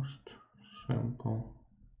 first sample.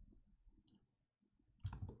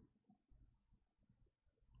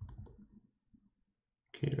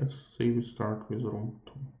 Okay, let's say we start with room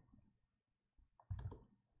 2.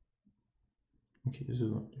 Okay, this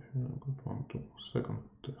is not a good one to second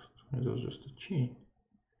test. It is just a chain.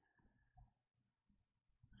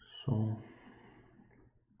 So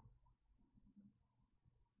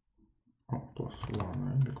plus 1,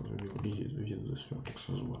 right? Because we will visit this vertex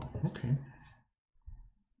as well. Okay.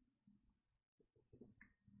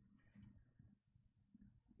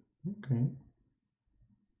 Okay.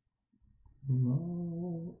 Now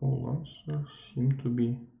all answers seem to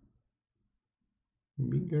be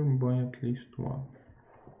bigger by at least 1.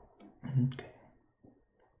 Okay.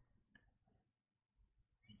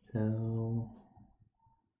 So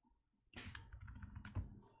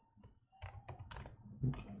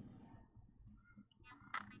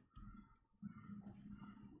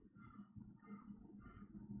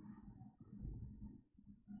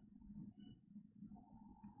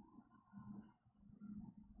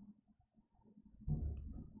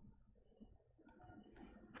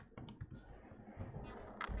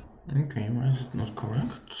okay, why is it not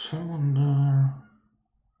correct? So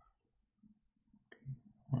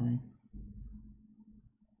why?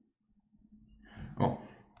 Oh,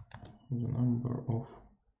 the number of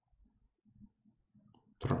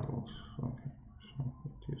travels. Okay, so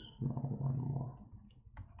it is now 1 more.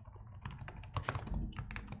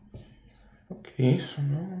 Okay, so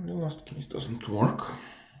now the last case doesn't work.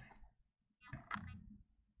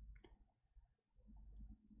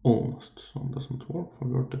 Almost, so it doesn't work for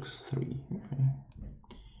vertex 3. Okay.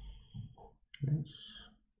 Let's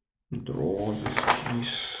draw this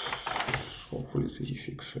case. Hopefully it's easy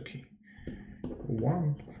fix. Okay.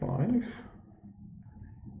 1, 5,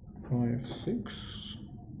 5, 6,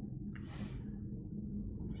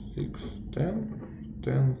 6, 10,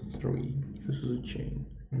 10, 3. This is a chain.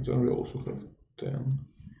 And then we also have 10,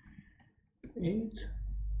 8,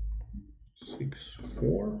 6,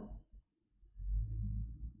 4,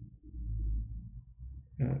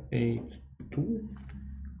 8, 2,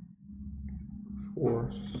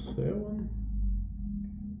 4, 7,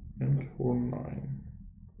 and 4, 9.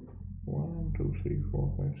 1, 2, 3,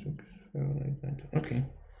 4, 5, 6, 7, 8, 9, 10. Okay.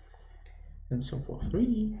 And so for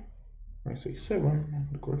 3, I say 7,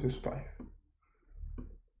 the course is 5.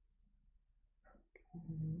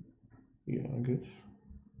 Yeah, I guess.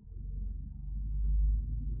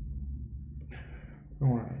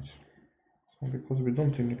 Alright. So because we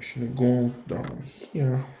don't actually go down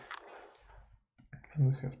here, and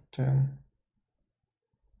we have 10.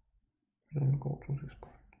 We don't go to this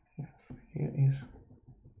point. Yes, here is.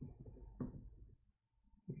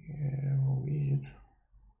 Yeah, we'll visit.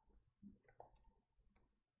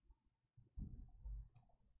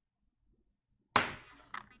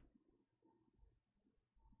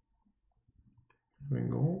 Here we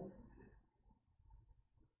go.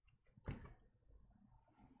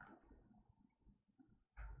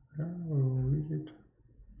 And we will visit.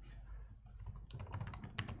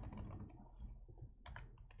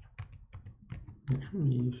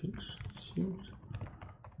 Actually, fix seems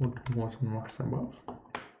what more than max above.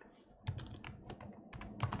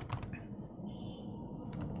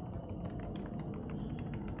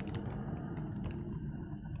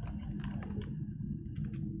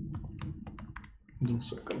 The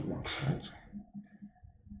second max, right?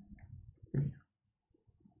 Yeah.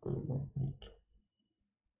 Because we don't need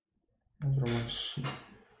otherwise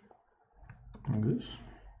like this.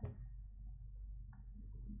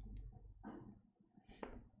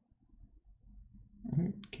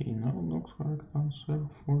 Okay, now looks correct answer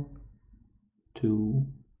for 2.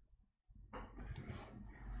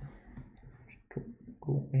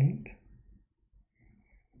 Go 8,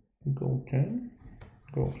 go 10,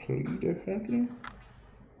 go 3 definitely,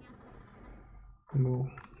 go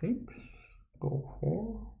 6, go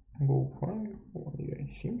 4, go 5, well, yeah,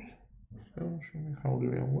 it seems. So how do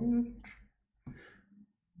we avoid it?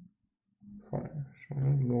 5, so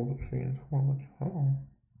let's go to 3 and 4, but oh.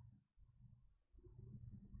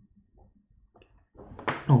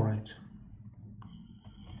 Alright.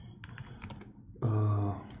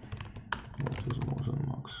 What is more than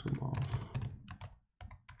max above?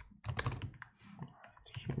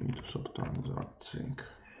 Here we need to subtract the right thing.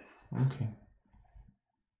 Okay.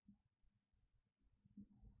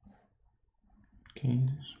 Okay,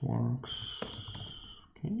 this works.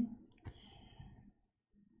 Okay.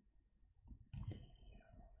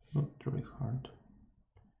 Not very hard.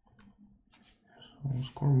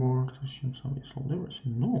 scoreboard, assume somebody solved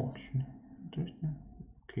everything. No, actually. Interesting.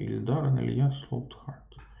 Okay, Ildar and Elias solved hard.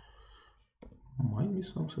 Might be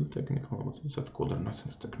something technical, but it's AtCoder,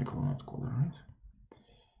 nothing's technical on AtCoder, right?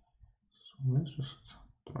 So let's just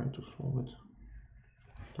try to solve it.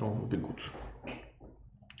 That will be good.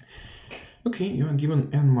 Okay, you are given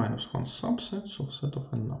n minus 1 subsets of set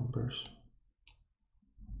of n numbers.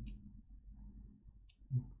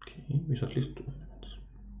 Okay, with at least 2 elements.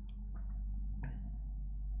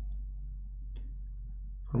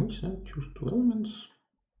 From each set, choose 2 elements.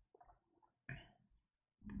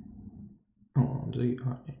 Oh, they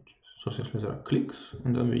are edges. So essentially there are clicks,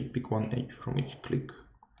 and then we pick one edge from each click.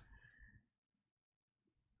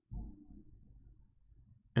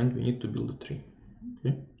 And we need to build a tree.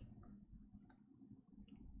 Okay.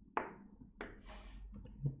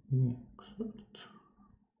 Accept.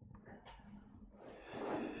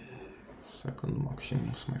 Second maximum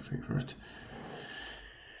is my favorite.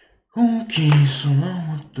 Okay, so now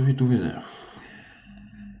what do we do with f?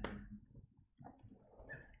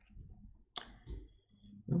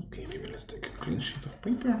 Okay, maybe let's take a clean sheet of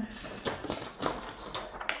paper.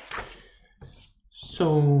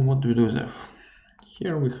 So what do we do with f?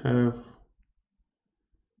 Here we have,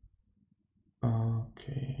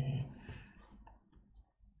 okay,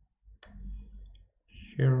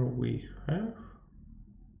 here we have,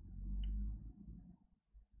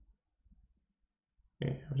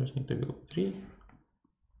 okay, I just need to build 3.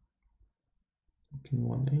 Taking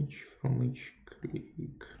one edge from each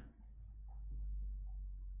click.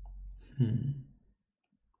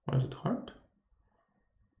 Why is it hard?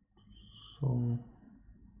 So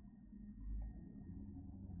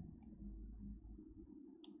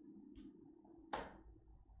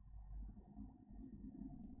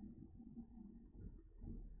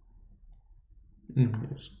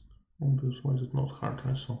yes, obvious. Why is it not hard?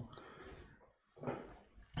 Right? So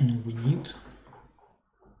we need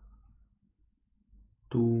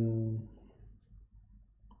to.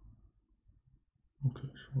 Okay,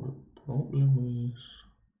 so the problem is,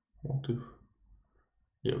 what if?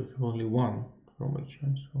 Yeah, we have only one from each,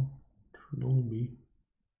 right? So it should all be.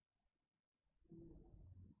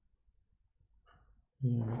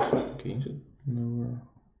 Yeah, okay, is it never?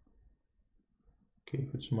 Okay,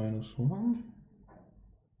 if it's -1.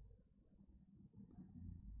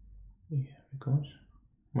 Yeah, because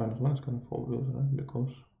 -1 is kind of obvious, right?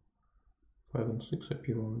 Because 5 and 6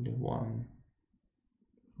 appear only 1.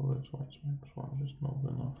 So that's why it's -1, just not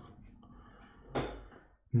enough.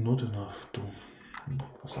 Not enough to,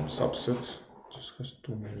 for some subset, just has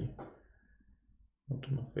too many, not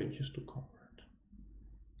enough edges to cover it.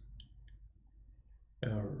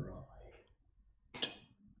 Alright.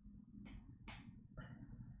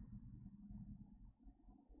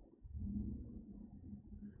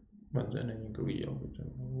 But then any greedy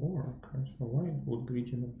algorithm will work, right? So why would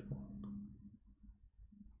greedy not work?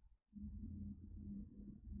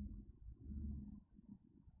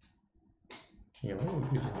 Yeah, why would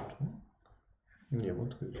greedy not work? Yeah,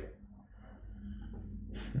 what greedy?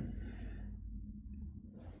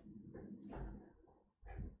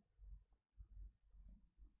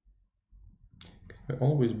 I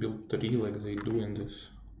always build 3 like they do in this.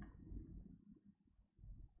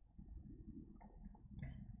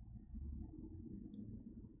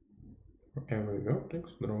 For every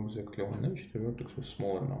vertex, draw exactly one edge, the vertex with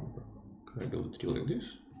smaller number. Can I build a tree like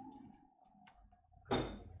this?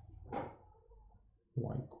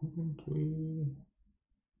 Why couldn't we?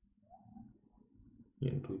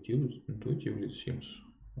 Intuitively it seems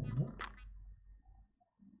not.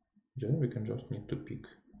 Then we can just need to pick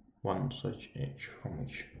one such edge from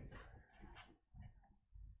each.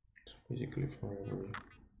 It's basically for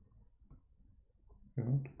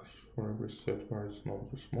every set where it's not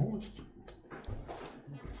the smallest.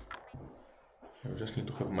 I just need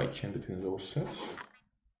to have my chain between those sets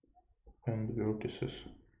and the vertices.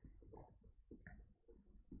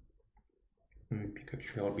 And we pick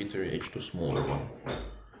actually arbitrary edge to smaller one.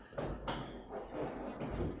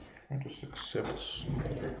 I just accept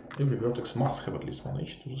every vertex must have at least one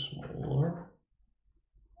edge to the smaller.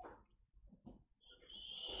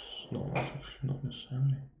 No, not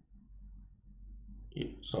necessarily.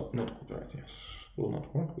 Yeah, so not good, right? Yes, will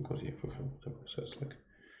not work because if we have whatever sets like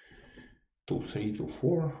 2, 3, 2,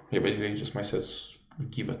 4. Yeah, basically just my sets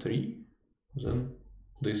give a 3, then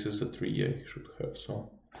this is the 3 I should have, so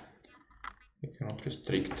I cannot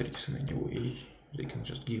restrict trees in any way. They can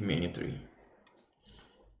just give me any tree.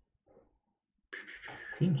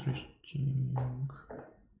 Interesting.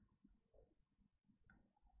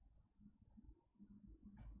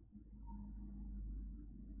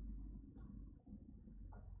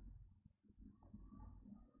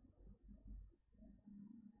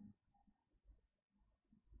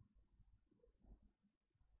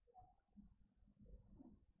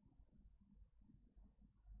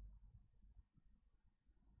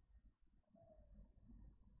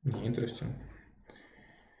 Yeah, interesting.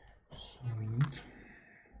 So we need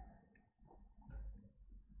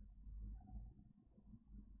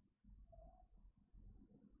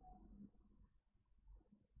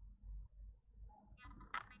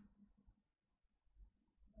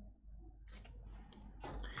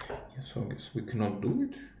so I guess we cannot do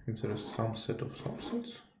it if there is some set of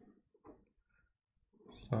subsets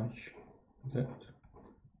such that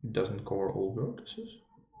it doesn't cover all vertices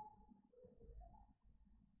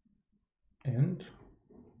and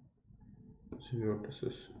the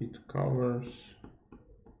vertices it covers,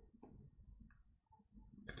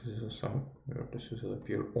 there are some vertices that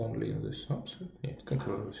appear only in this subset. Yeah, it can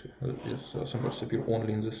cover some vertices appear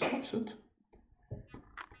only in this subset.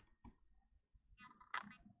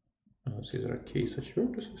 So there are k such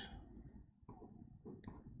vertices.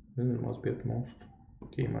 Then there must be at most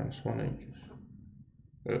k minus 1 edges.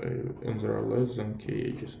 And there are less than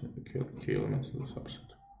k edges, k elements in the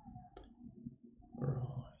subset.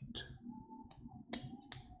 Right.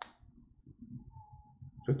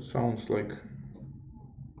 That sounds like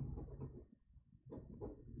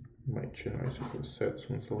matching basically sets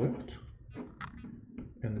on the left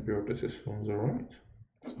and vertices on the right.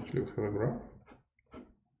 Essentially we have a graph.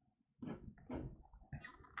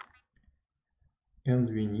 And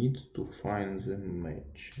we need to find the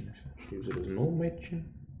matching. Essentially, if there is no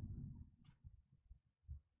matching,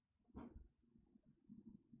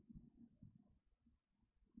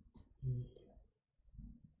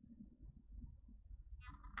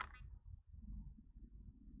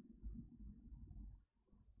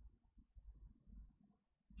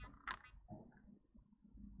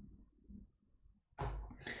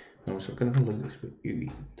 now so kind of like this.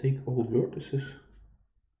 We take all vertices,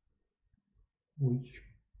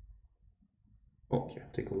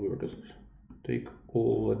 take all vertices, take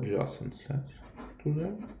all adjacent sets to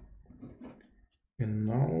them, and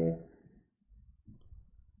now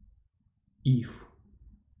if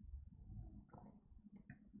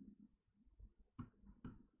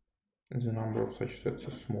the number of such sets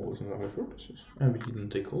is smaller than the number of vertices, and we didn't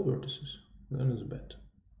take all vertices, then it's bad.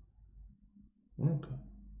 Okay,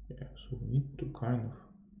 yeah, so we need to kind of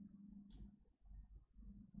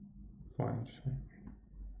find some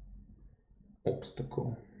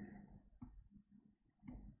obstacle.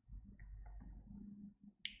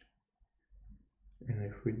 And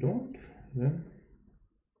if we don't, then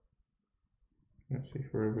let's say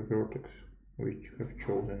for every vertex which we have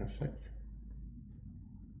chosen a set,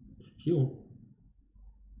 still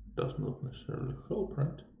does not necessarily help,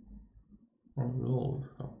 right? Or will always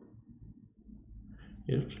help.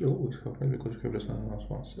 Yeah, it actually always help, right? Because we have just another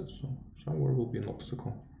one set, so somewhere will be an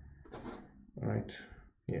obstacle. Right.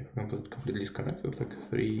 Yeah, if we have it completely disconnected, like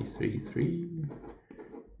 3, 3, 3,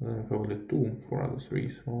 then we have only 2 for other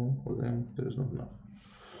 3, so for them there is not enough.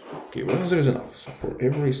 Okay, well there is enough. So for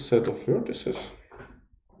every set of vertices,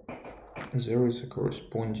 there is a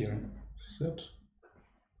corresponding set,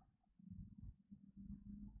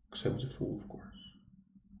 except the full, of course.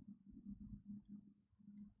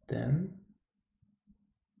 Then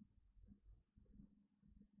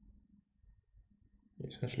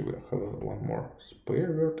essentially we have one more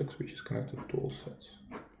spare vertex which is connected to all sets.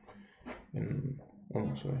 And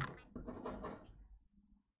oh sorry.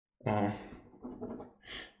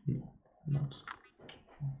 No, not.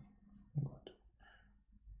 Oh god.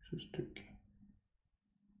 This is tricky.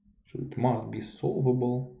 So it must be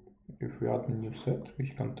solvable if we add a new set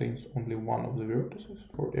which contains only one of the vertices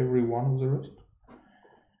for every one of the rest.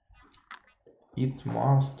 It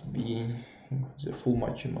must be, the full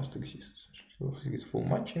matching must exist. So if it's full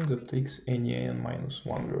matching, that takes any n minus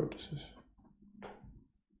 1 vertices.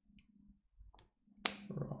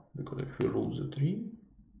 Because if we rule the tree,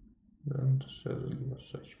 then the set will give us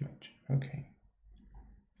such matching. Okay.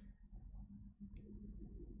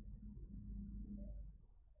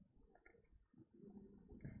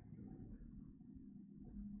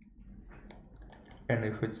 And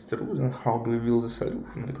if it's true, then how do we build the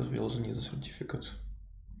solution? Because we also need the certificate.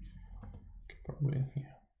 Okay, probably, yeah.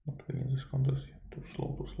 Not winning this contest yet. Too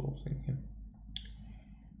slow thinking.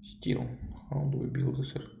 Still, how do we build the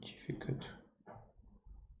certificate?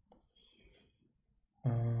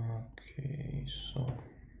 Okay, so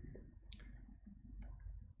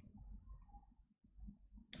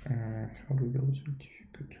how do we build a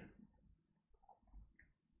certificate?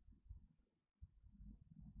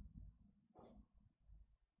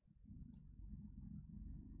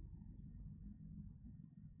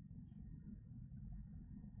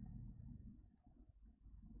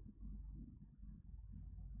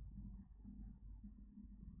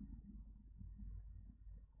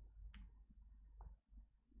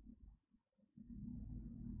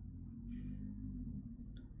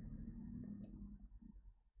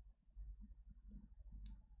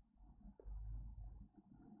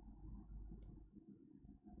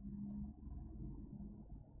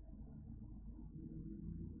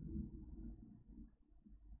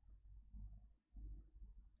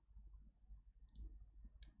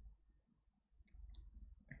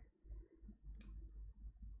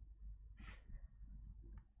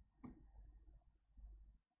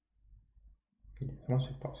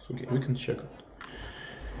 Massive paths. Okay, we can check it.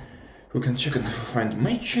 We can check it if we find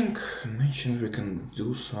matching. Matching, we can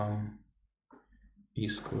do some e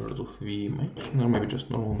squared of v matching, or maybe just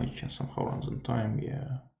normal matching somehow runs in time.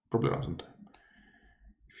 Yeah, probably runs in time.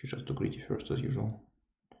 If you just do greedy first as usual.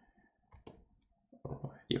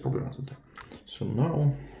 Yeah, probably runs in time. So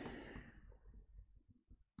now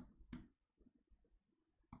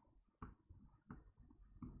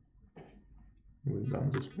we've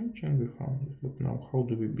done this matching, we found it, but now how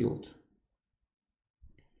do we build?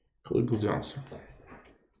 How do we build the answer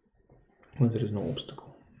when there is no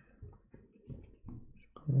obstacle?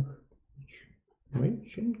 Each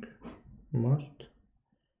matching must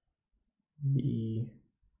be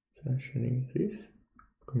essentially this,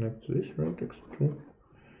 connect this vertex to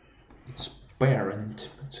its parent,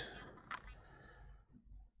 but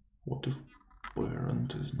what if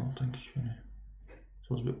parent is not actually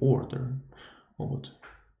supposed to be order? Oh, but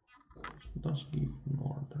it does give an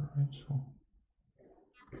order, right?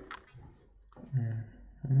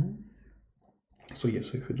 So yes,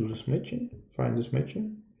 so if we do this matching, find this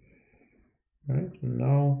matching, right?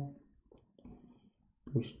 Now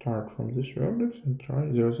we start from this vertex and try.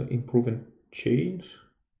 There's an improving chains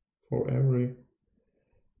for every.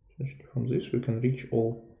 From this, we can reach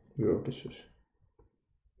all vertices.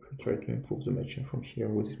 If we try to improve the matching from here,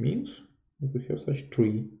 what it means that we have such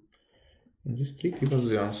tree, and this tree gives us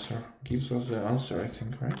the answer. I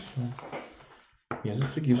think, right? So yeah,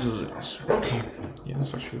 this tree gives us the answer. Okay, yeah,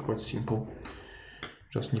 that's actually quite simple.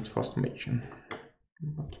 Just need fast matching,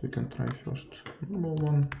 but we can try first normal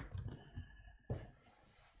one.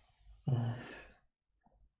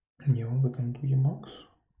 Yeah, we can do Emacs.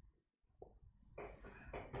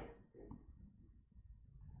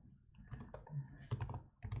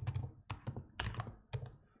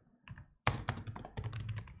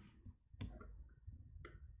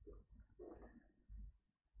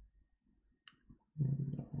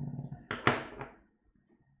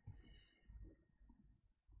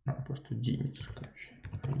 Просто единица, короче,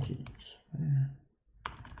 единица.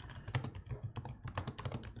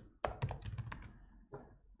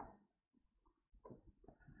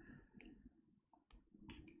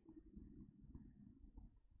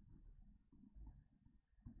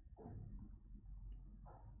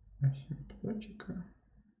 Асимптотика.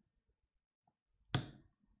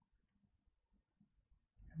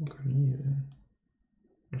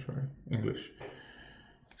 Sorry, English.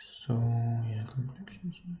 So yeah,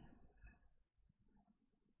 complexions.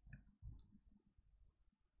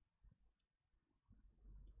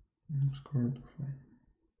 Squared of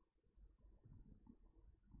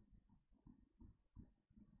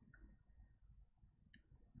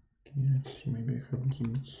okay, let's see, maybe I have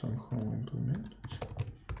limit somehow implemented.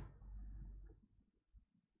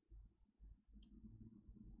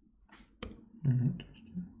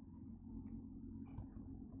 Interesting.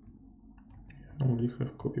 I already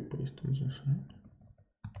have copy paste on this side.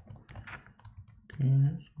 Okay,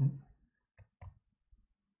 that's good.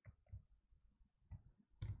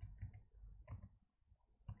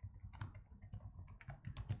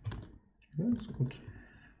 That's good.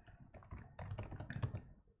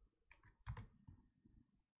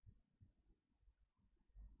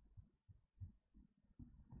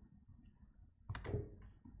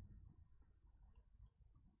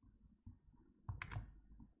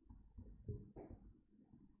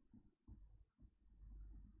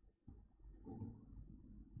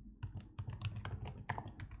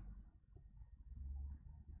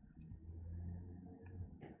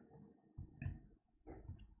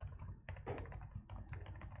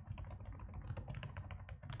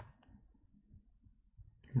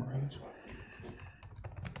 Right.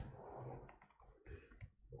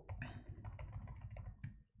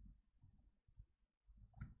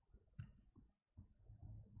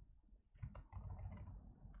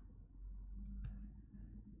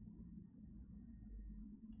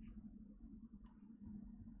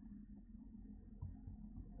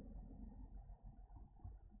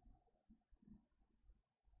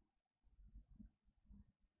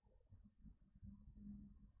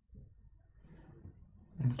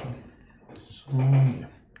 Okay, so yeah,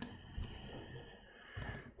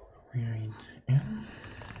 we are in N.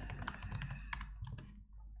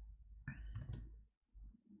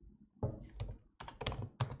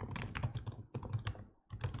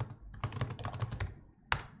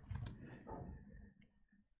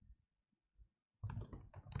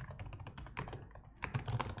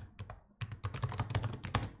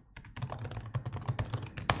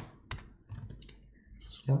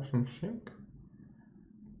 Source and sync.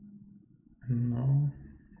 No.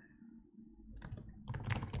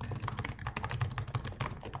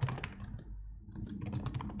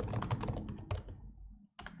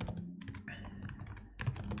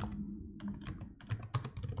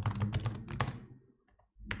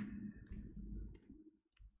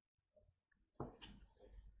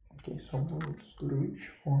 routes to reach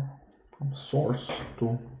from source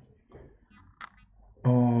to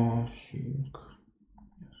think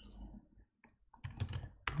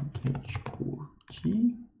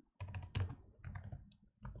HQT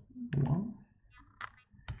one.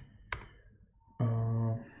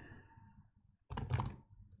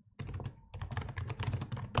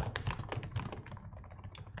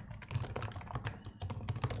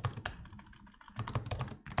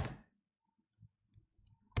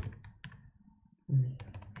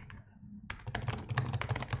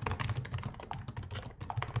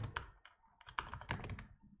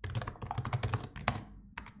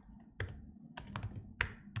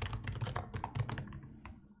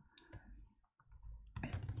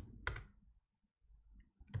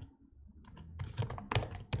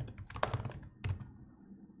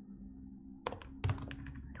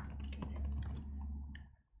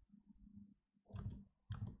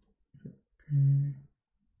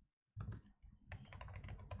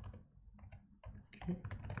 Okay,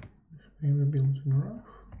 maybe build a graph.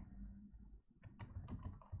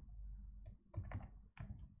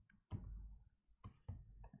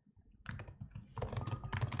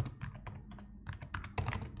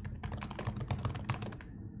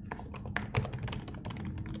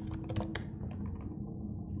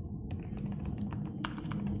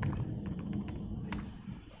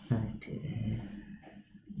 Okay,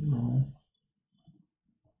 now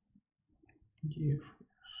df.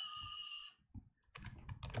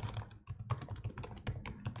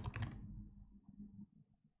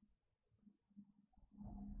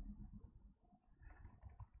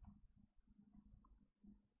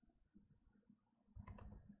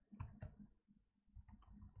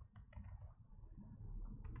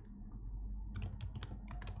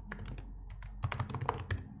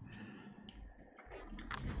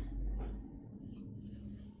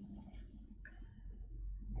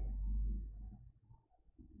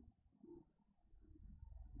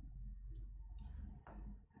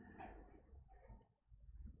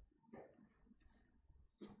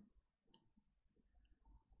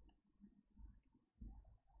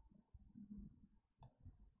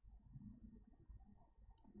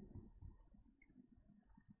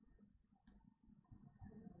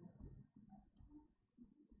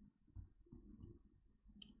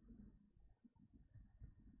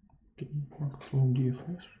 Okay, workflow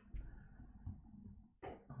DFS.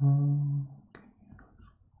 Okay.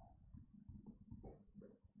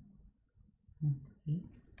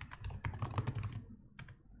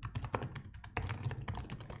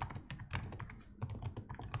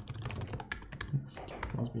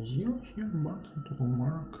 Must be 0 here, but it will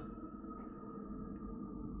mark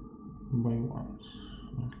by ones.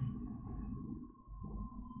 Okay.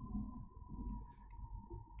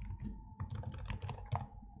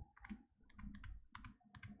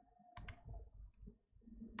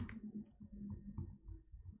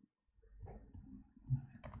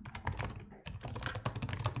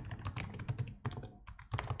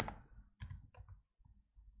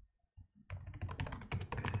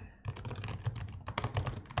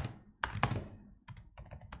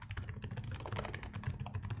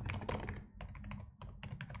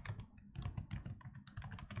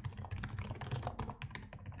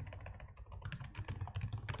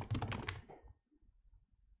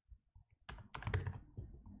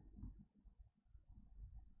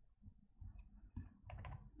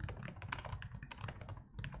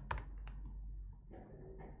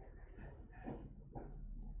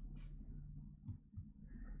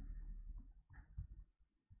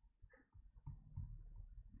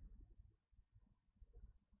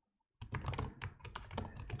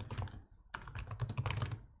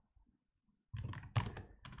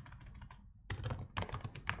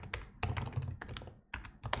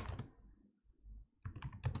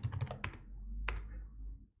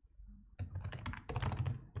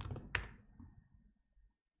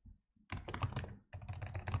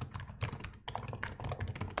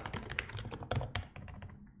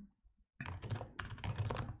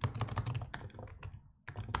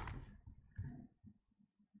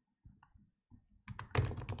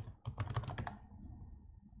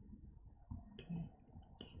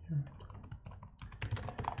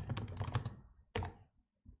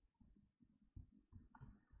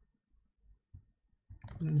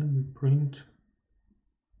 And then we print.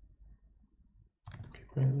 Okay,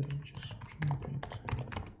 print the images. Print.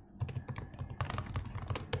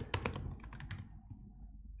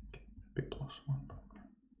 P plus 1.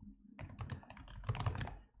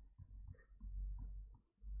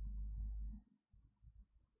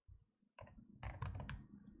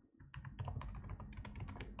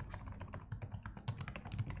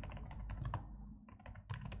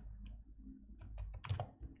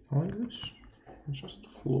 like this. Just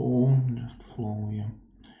flow, yeah.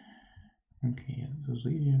 Okay, this is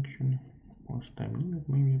easy actually. First time limit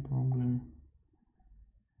maybe a problem.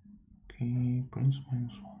 Okay, prints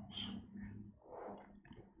minus ones.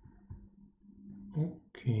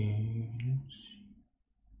 Okay, let's see.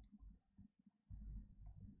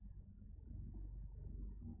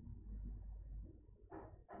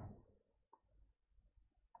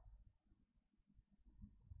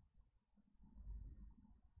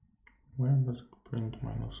 Where does it print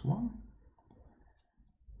minus one?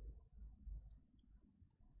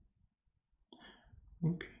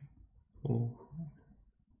 Okay. Oh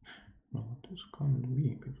no, this can't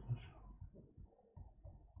be because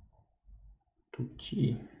to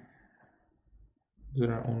T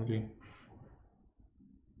there are only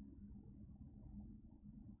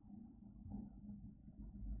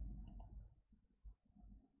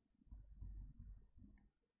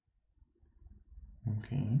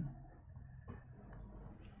okay.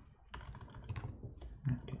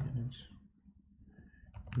 Okay, let's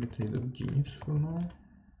get rid of genius for now.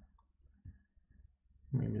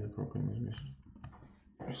 Maybe the problem is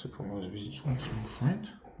with the problem is with genius. We'll find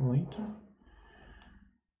later.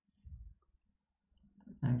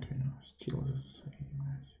 Okay, no, still the same.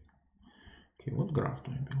 Okay, what graph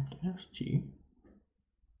do I build? ST.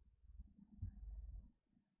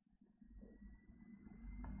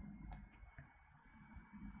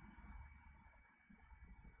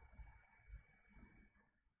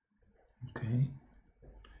 Okay.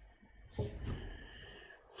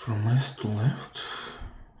 From S to left,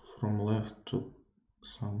 from left to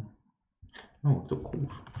some. Oh, the core.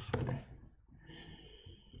 Sorry.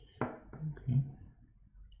 Okay.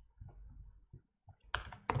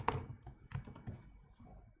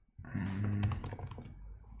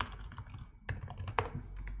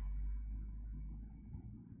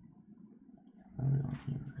 I don't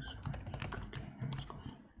need this one. Okay, let's go.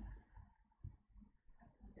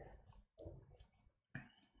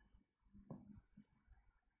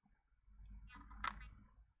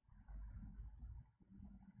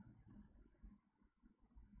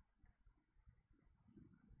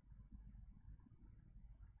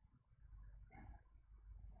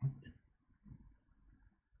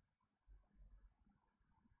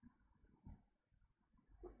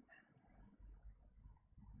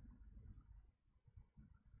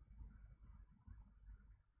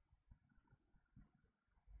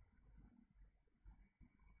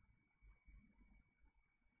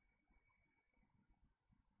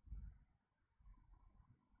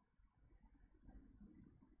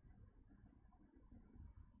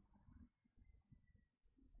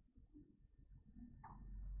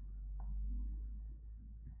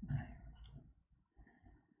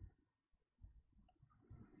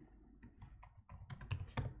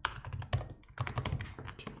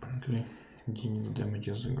 Apparently, Gini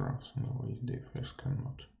damages the graphs, otherwise the DFS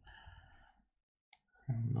cannot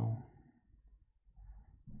handle.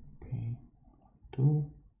 Okay,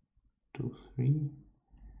 2, 2, 3,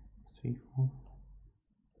 3, 4.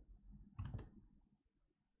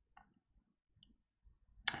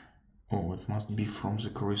 Oh, it must be from the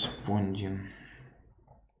corresponding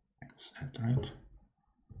set, right?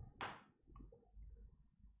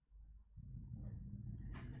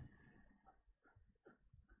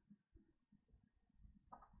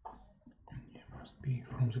 It must be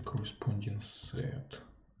from the corresponding set.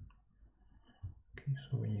 Okay,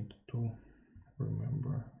 so we need to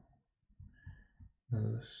remember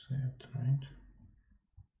the set, right?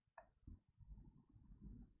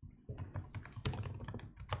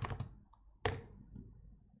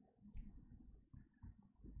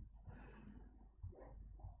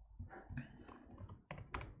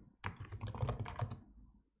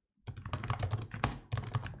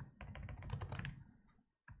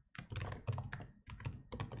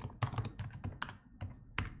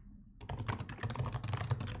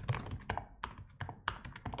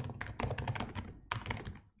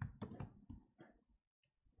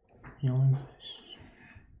 Yeah, like this.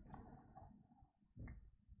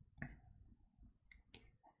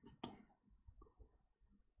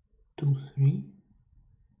 2, 3,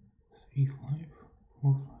 3, 5,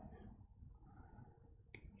 4, 5.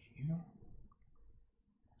 Here.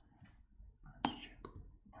 Let's check.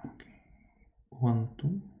 Okay. 1,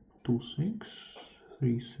 2, 2, 6,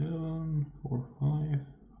 3, 7, 4, 5,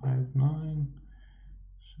 5, 9,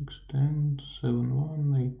 6, 10, 7,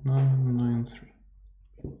 1, 8, 9, 9, 3.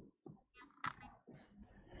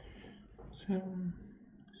 7,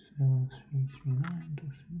 7, 3, 3, 9, 2,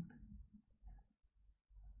 3.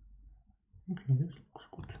 Okay, this looks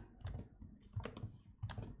good.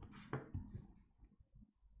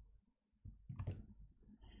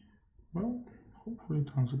 hopefully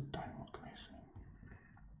it runs at time. What can I say?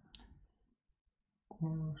 Of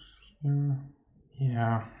course, here.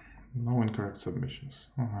 Yeah, no incorrect submissions.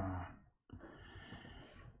 Why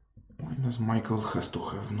does Michael has to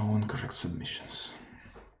have no incorrect submissions?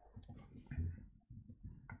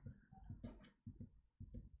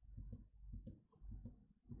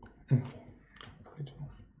 Okay,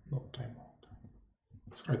 no timeout.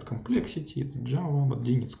 Let's write complexity, it's Java, but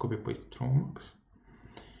D needs copy paste from Max.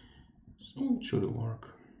 So it should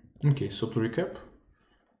work. Okay, so to recap,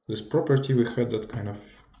 this property we had that kind of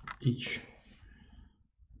each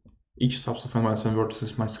subset minus n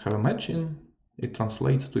vertices must have a matching. It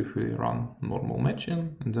translates to if we run normal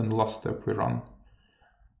matching, and then the last step we run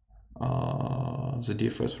the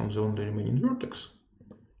DFS from the only remaining vertex.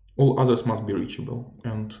 All others must be reachable,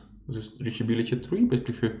 and this reachability tree,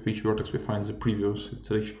 basically for each vertex we find the previous it's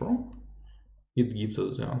reached from, it gives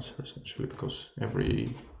us the answer essentially, because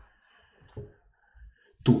every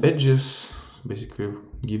two edges basically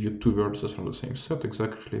give you two vertices from the same set,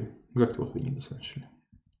 exactly what we need essentially.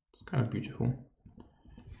 It's kind of beautiful.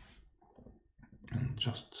 And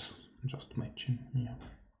just matching, yeah.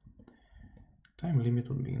 Time limit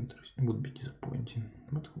would be interesting, would be disappointing,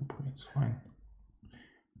 but hopefully it's fine.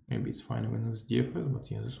 Maybe it's fine when it's DFS, but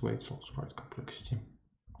yeah, this way it's also right complexity.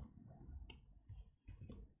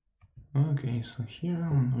 Okay, so here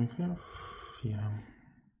we have, yeah,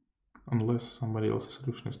 unless somebody else's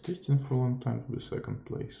solution is testing for a long time, to be second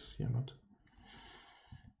place, yeah, but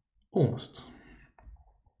almost.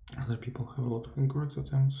 Other people have a lot of incorrect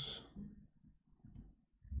attempts,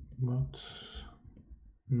 but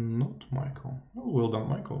not Michael. Oh, well done,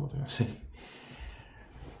 Michael, what do I say?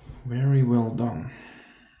 Very well done.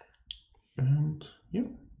 And yeah,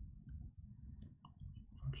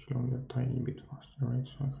 actually only a tiny bit faster, right?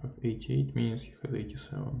 So I have 88 minutes, he has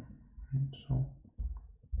 87. And so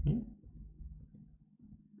yeah,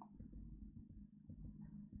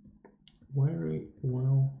 very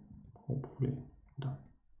well, hopefully done.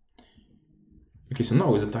 Okay, so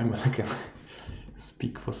now is the time when I can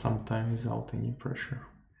speak for some time without any pressure.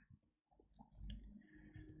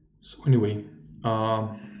 So anyway,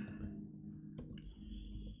 oh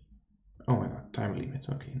my god, time limit.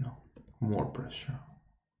 Okay, no, more pressure.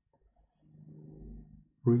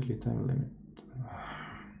 Really, time limit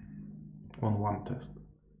on one test.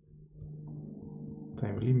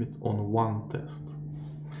 Time limit on one test.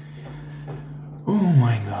 Oh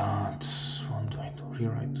my god, what do I do?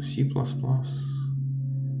 Rewrite to C++,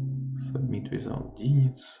 submit without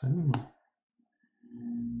DNITs, I don't know.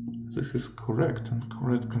 This is correct and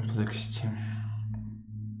correct complexity.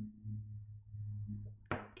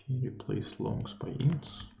 Okay, replace longs by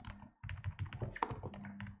ints.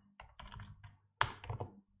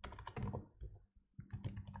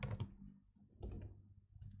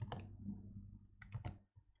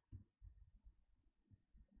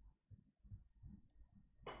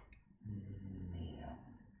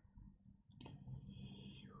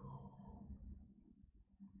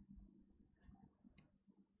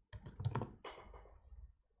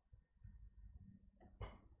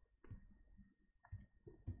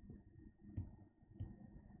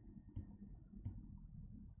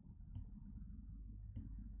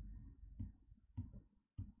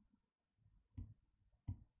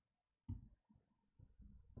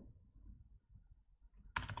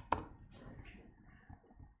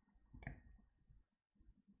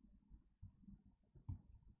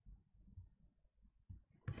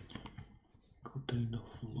 Got rid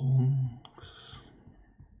of longs.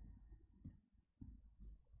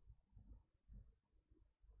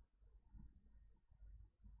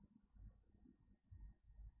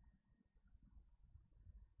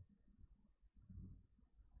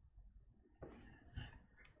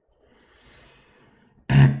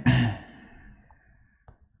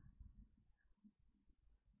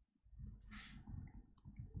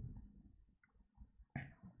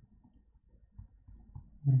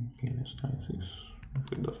 Okay, let's try this.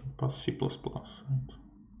 If it doesn't pass C++, right?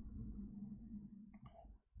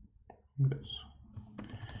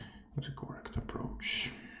 That's a correct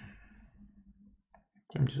approach.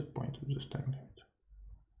 I'm disappointed with this time limit.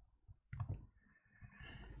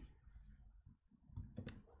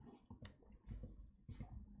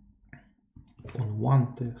 On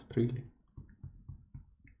one test, really.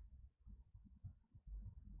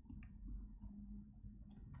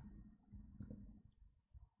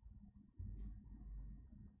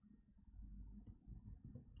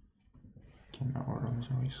 Okay, now I run the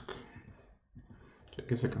risk. I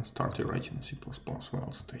guess I can start rewriting C++ while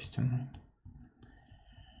it's testing, right?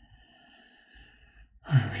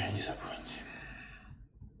 Very disappointing.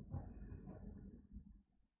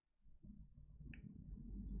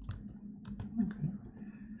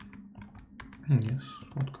 Yes,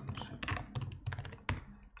 what can I say?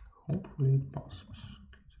 Hopefully it passes.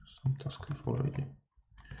 Okay, there's some task F already.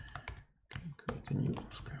 Okay, create a new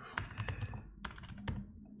task F.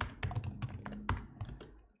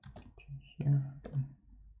 Okay, here I can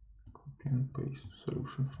copy and paste the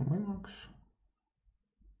solution from Emacs.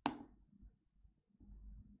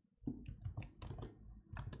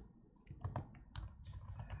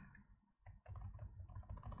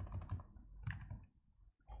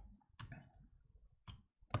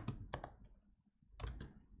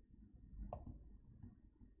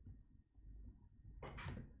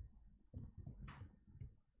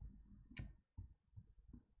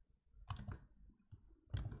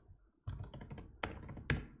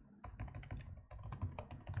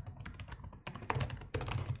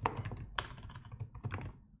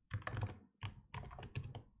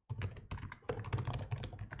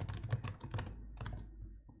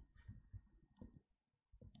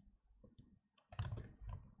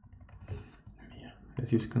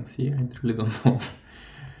 As you can see, I really don't want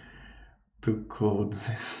to code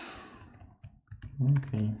this.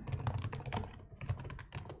 Okay.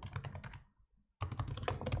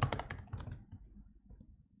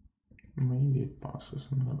 Maybe it passes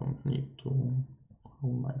and I don't need to. How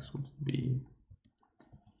nice would it be?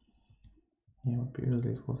 Yeah,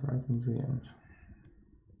 previously it was right in the end.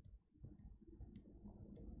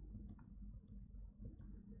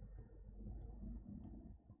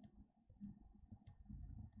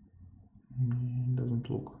 It doesn't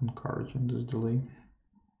look encouraging, this delay.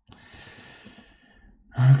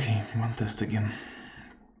 Okay, one test again.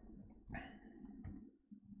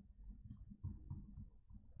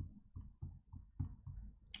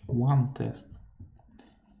 One test.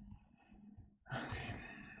 Okay.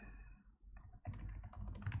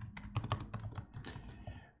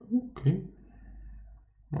 Okay.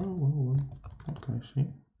 Well. What can I say?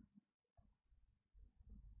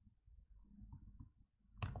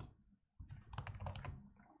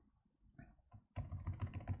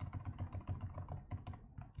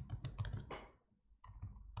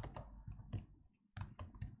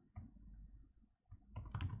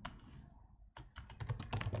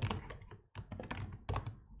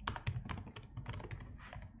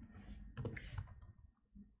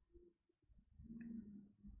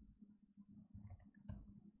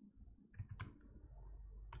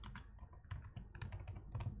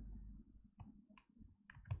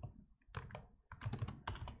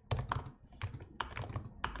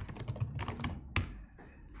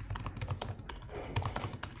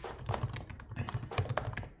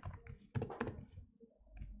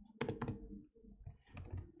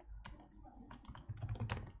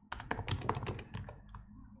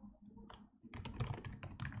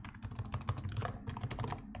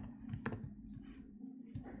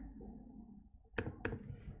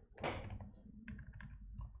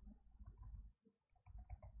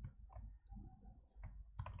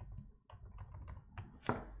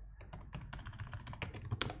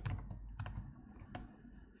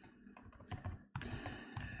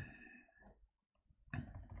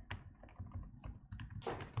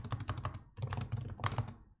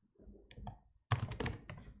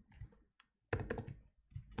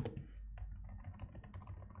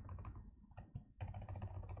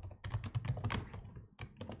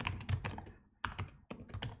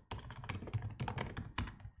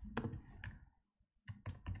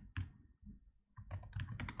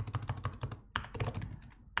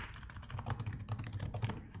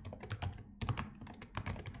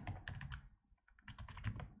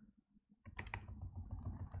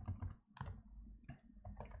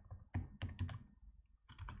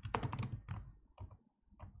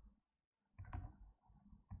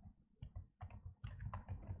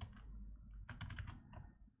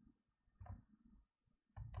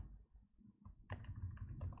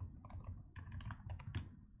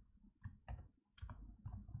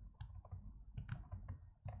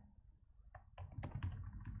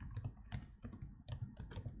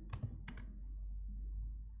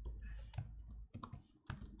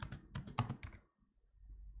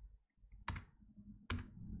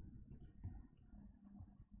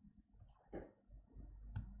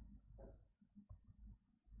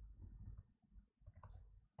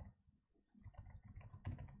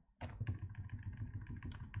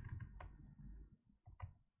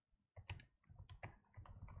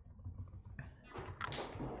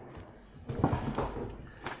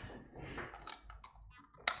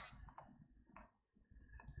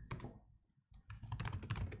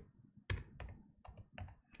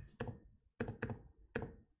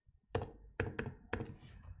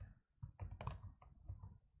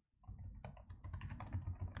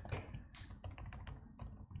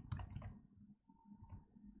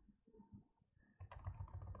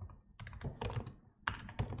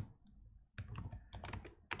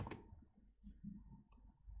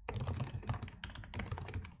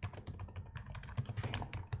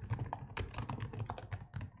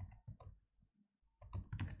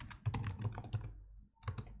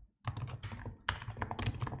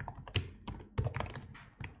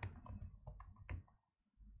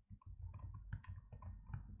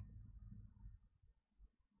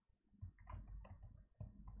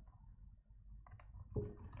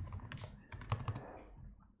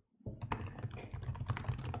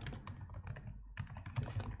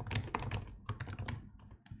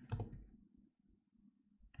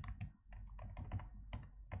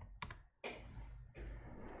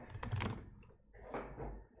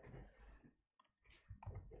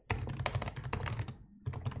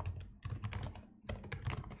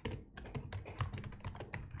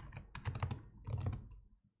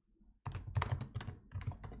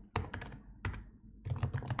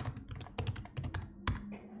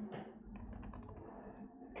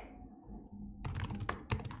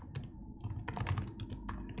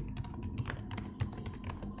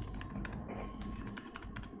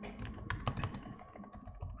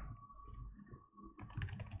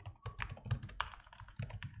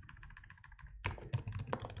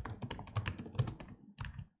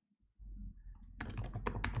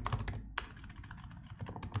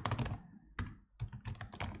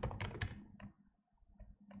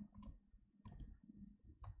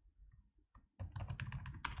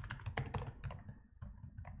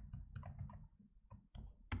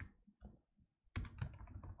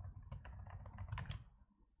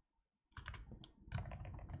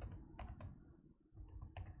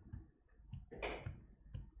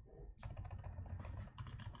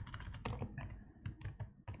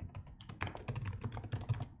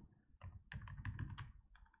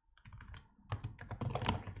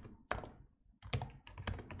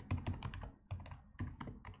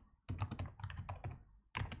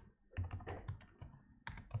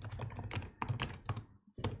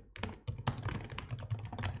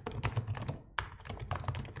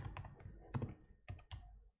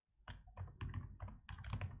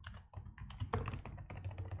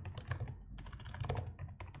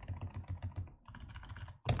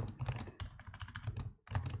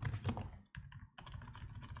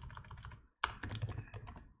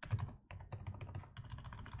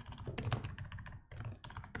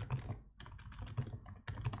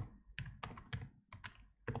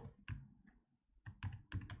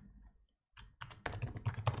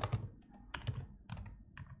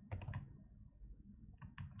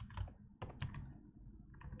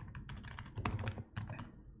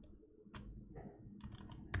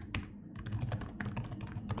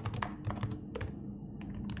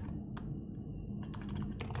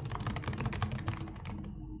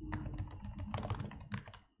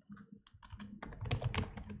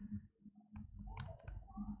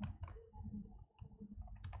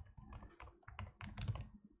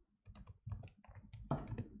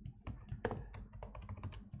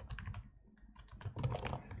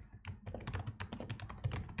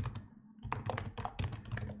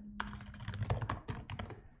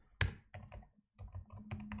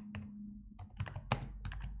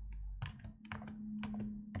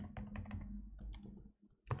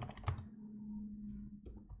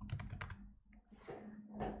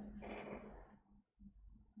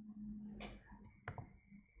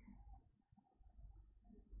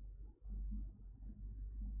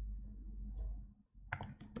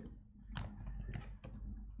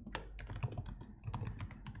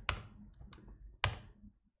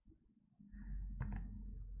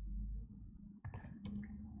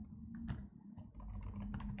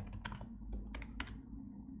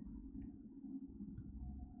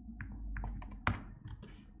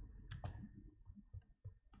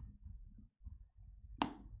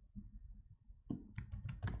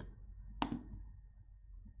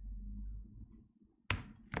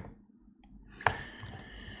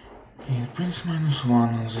 Prince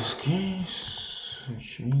 -1 in this case,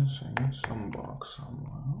 which means I need some bug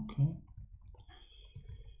somewhere. Okay.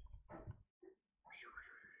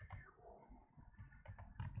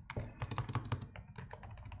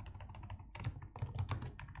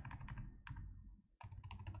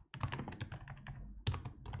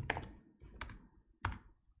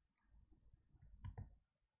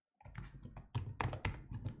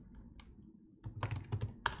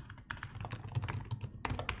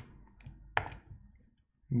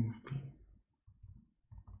 Okay.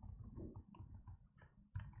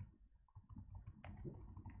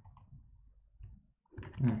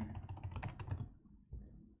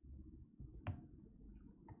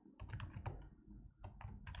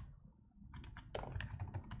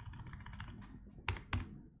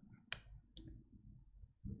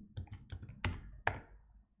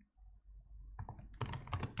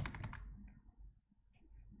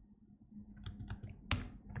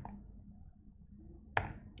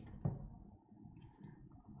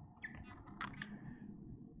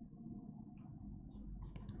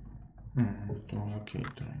 Okay,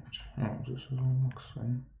 right. Oh, this is all looks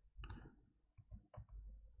fine.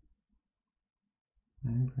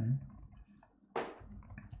 Okay.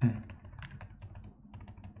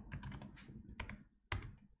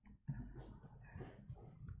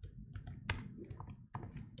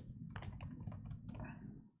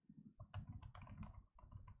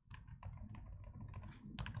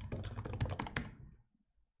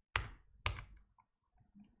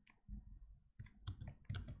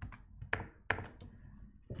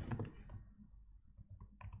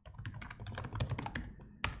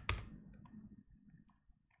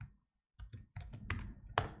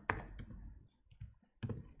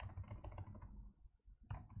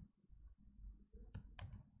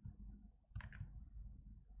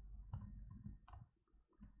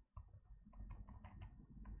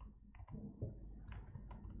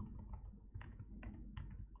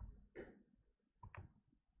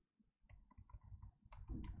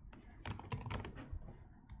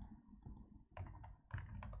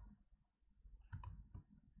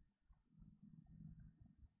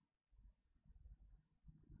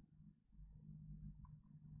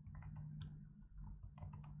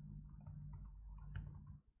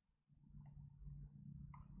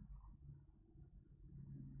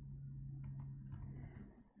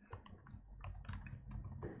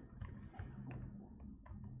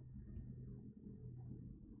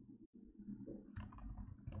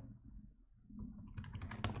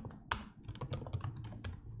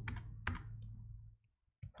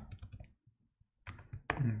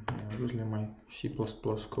 Obviously my C++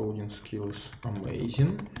 coding skills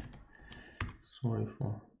amazing. Sorry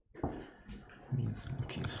for means.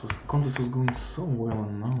 Okay, so this contest was going so well,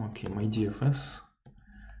 and now okay, my DFS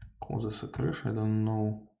causes a crash. I don't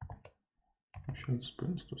know. Actually, it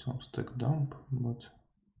sprints to some stack dump, but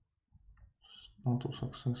not to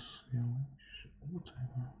success. Yeah,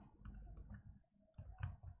 whatever.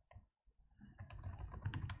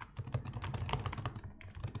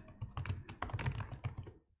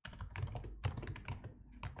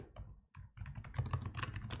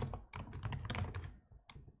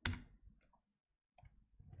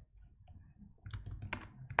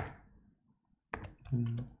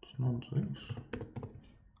 It's not this.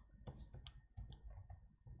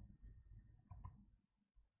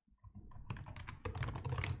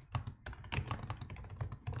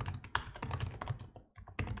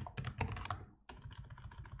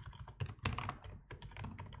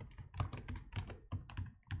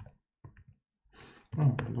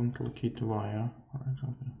 Oh, don't locate wire. Right,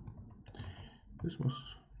 okay. This was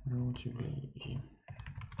relatively easy.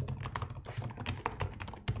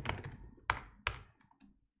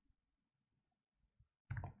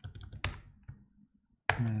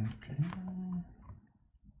 Okay.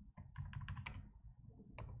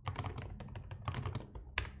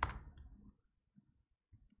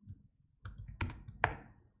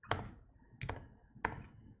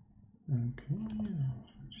 Okay,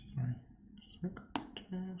 let's try second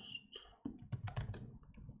test.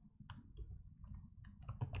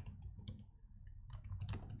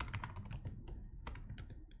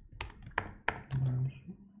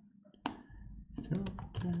 Third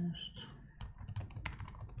test.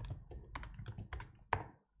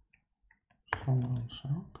 Some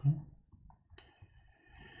answer, okay.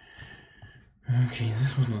 Okay,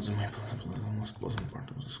 this was not the most pleasant part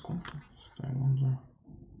of this contest. I wonder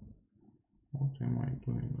what am I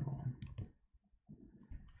doing wrong.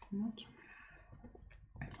 But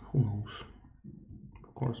who knows?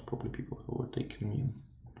 Of course, probably people who were taking me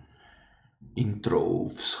in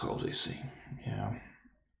droves, how they say. Yeah.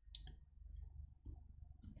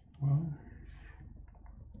 Well,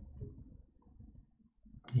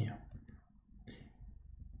 yeah.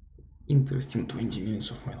 Interesting 20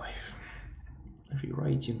 minutes of my life.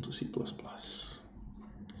 Rewriting to C++.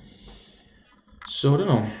 So I don't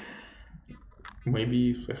know.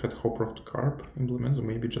 Maybe if I had hoprofd carp implemented,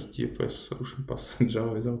 maybe just DFS solution pass in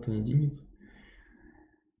Java without any limits.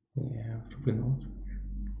 Yeah, probably not.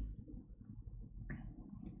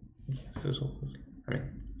 I mean,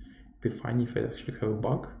 it'd be fine if I actually have a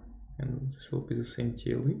bug and this will be the same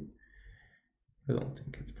TLE. I don't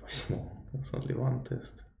think it's possible. There's only one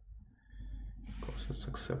test. Of course, it's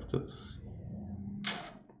accepted.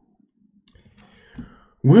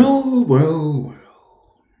 Well.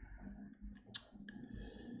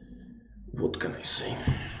 What can I say?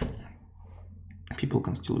 People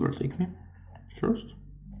can still overtake me first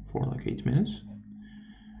for like 8 minutes.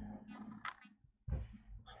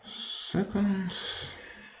 Second,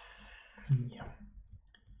 yeah,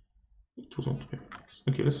 it was not very nice.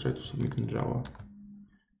 Okay, let's try to submit in Java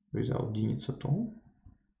without dnits at all.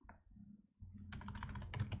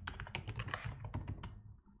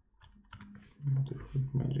 What if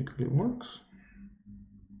it magically works?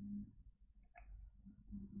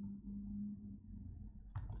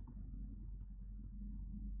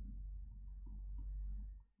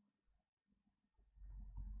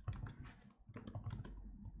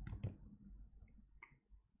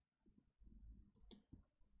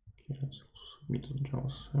 Okay, let's submit in Java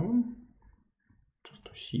 7 just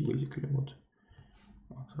to see basically what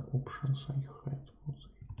other options I had for this.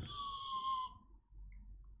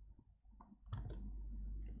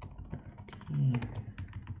 Okay.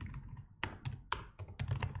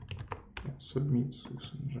 Let's submit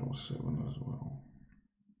this in Java 7 as well.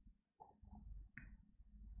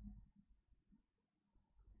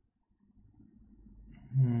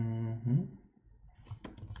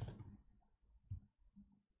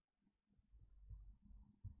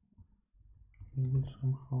 Maybe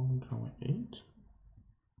somehow Java 8,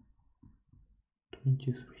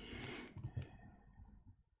 23.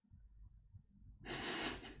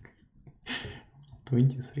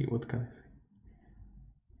 23, what can I say?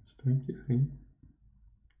 It's 23.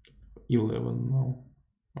 11 now.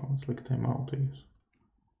 Oh, it's like timeout, I guess.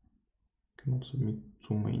 Cannot submit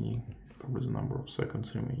too many. Probably the number of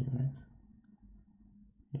seconds remaining, right?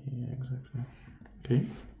 Yeah, exactly. Okay.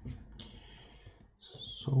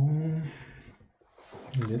 So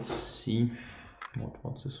let's see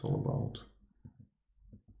what's this all about.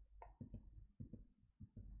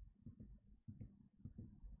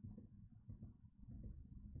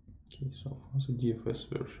 Okay, so far the DFS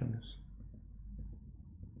version is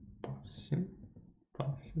passing.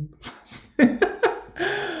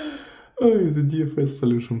 Oh, the DFS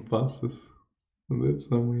solution passes. That's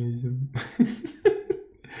amazing.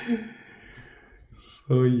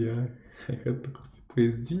 So yeah, I had to copy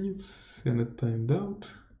paste dnits and it timed out.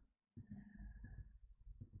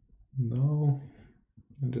 Now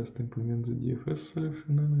I just implement the DFS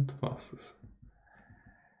solution and it passes.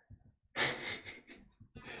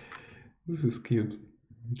 This is cute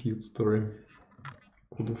story.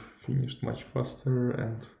 Could have finished much faster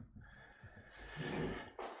and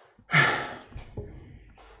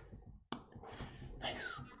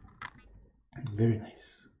nice, very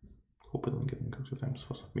nice. Hope I don't get in extra times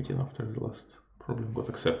for submitting after the last problem got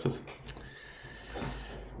accepted.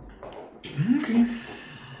 Okay.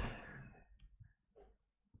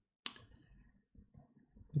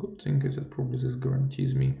 Good thing is that probably this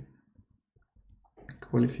guarantees me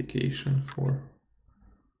qualification for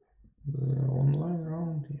the online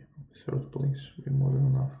round. Yeah, third place should be more than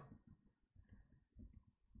enough.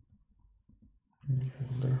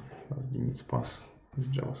 There, the needs pass is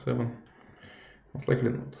Java 7. Most likely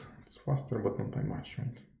not. It's faster, but not by much,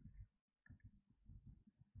 right?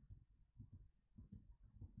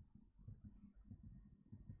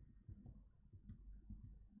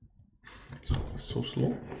 It's so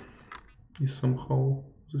slow. Is somehow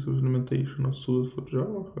this implementation is suited for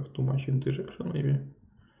Java? Have too much interjection, maybe?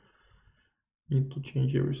 Need to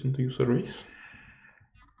change everything to use arrays?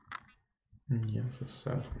 Yeah, that's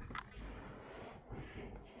sad.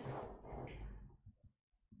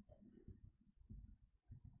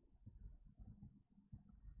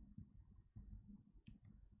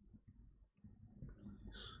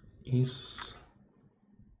 Is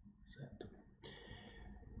that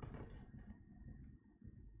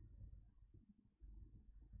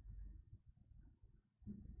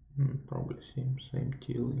probably same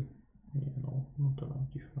TLE. Yeah, no, not a lot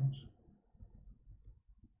of difference.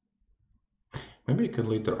 Maybe I can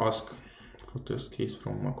later ask for test case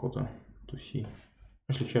from AtCoder to see.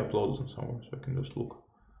 Actually, if I upload them somewhere, so I can just look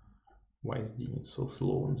Why is DNet so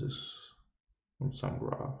slow on this, on some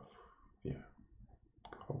graph? Yeah,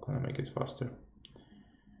 how can I make it faster?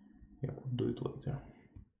 Yeah, I could do it later.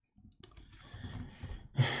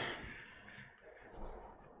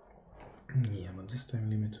 Yeah, but this time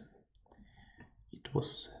limit, it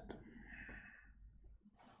was set.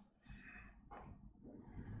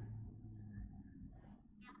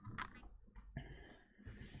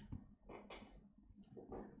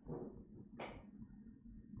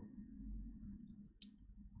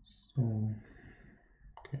 So,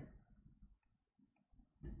 okay.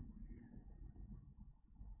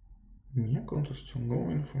 Yeah, contest still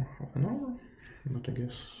going for half an hour, but I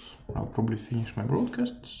guess I'll probably finish my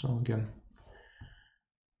broadcast. So again,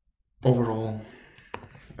 overall,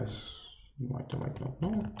 as you might or might not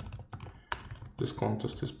know, this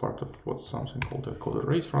contest is part of what's something called AtCoder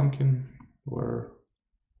race ranking, where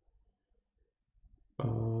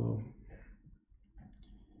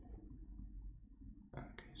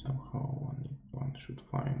okay, somehow one should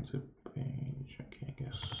find the page. Okay, I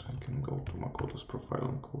guess I can go to Makoto's profile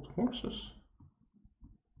on Code Forces,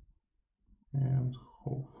 and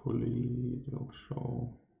hopefully it will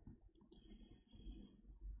show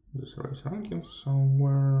this race ranking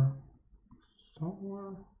somewhere.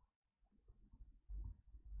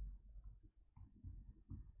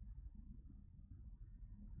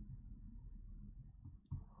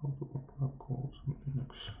 How to compile codes on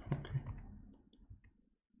Linux. Okay.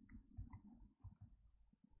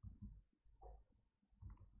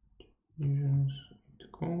 Visions,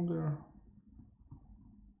 AtCoder,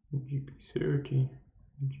 GP30.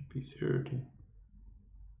 Okay.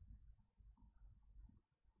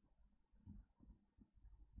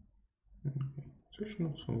 It's actually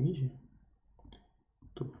not so easy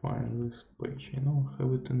to find this page. I now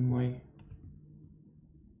have it in my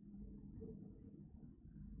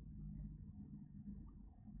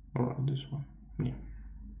alright, this one. Yeah.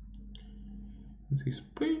 This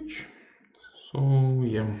page. So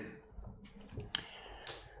yeah.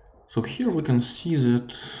 So here we can see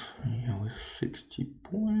that with 60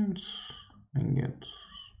 points I get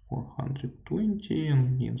 420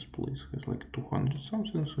 and Nils Place has like 200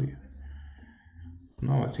 something, so yeah.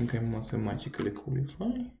 Now I think I mathematically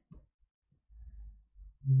qualify.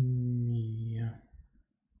 Yeah.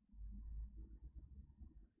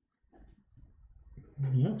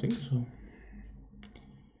 Yeah, I think so.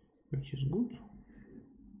 Which is good.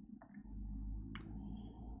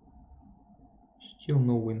 Still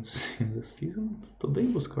no wins in the season. Today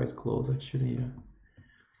was quite close actually, yeah.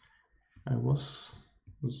 I was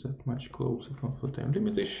that much closer from the time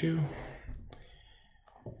limit issue.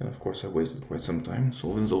 And of course I wasted quite some time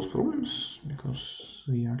solving those problems, because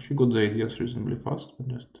we actually got the ideas reasonably fast, but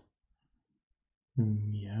just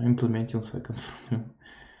yeah, implementing seconds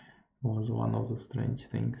was one of the strange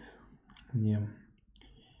things. Yeah.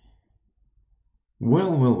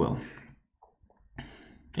 Well.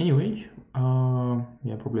 Anyway,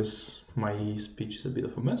 yeah, probably my speech is a bit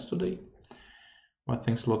of a mess today, but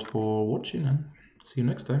thanks a lot for watching and see you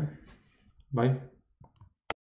next time. Bye.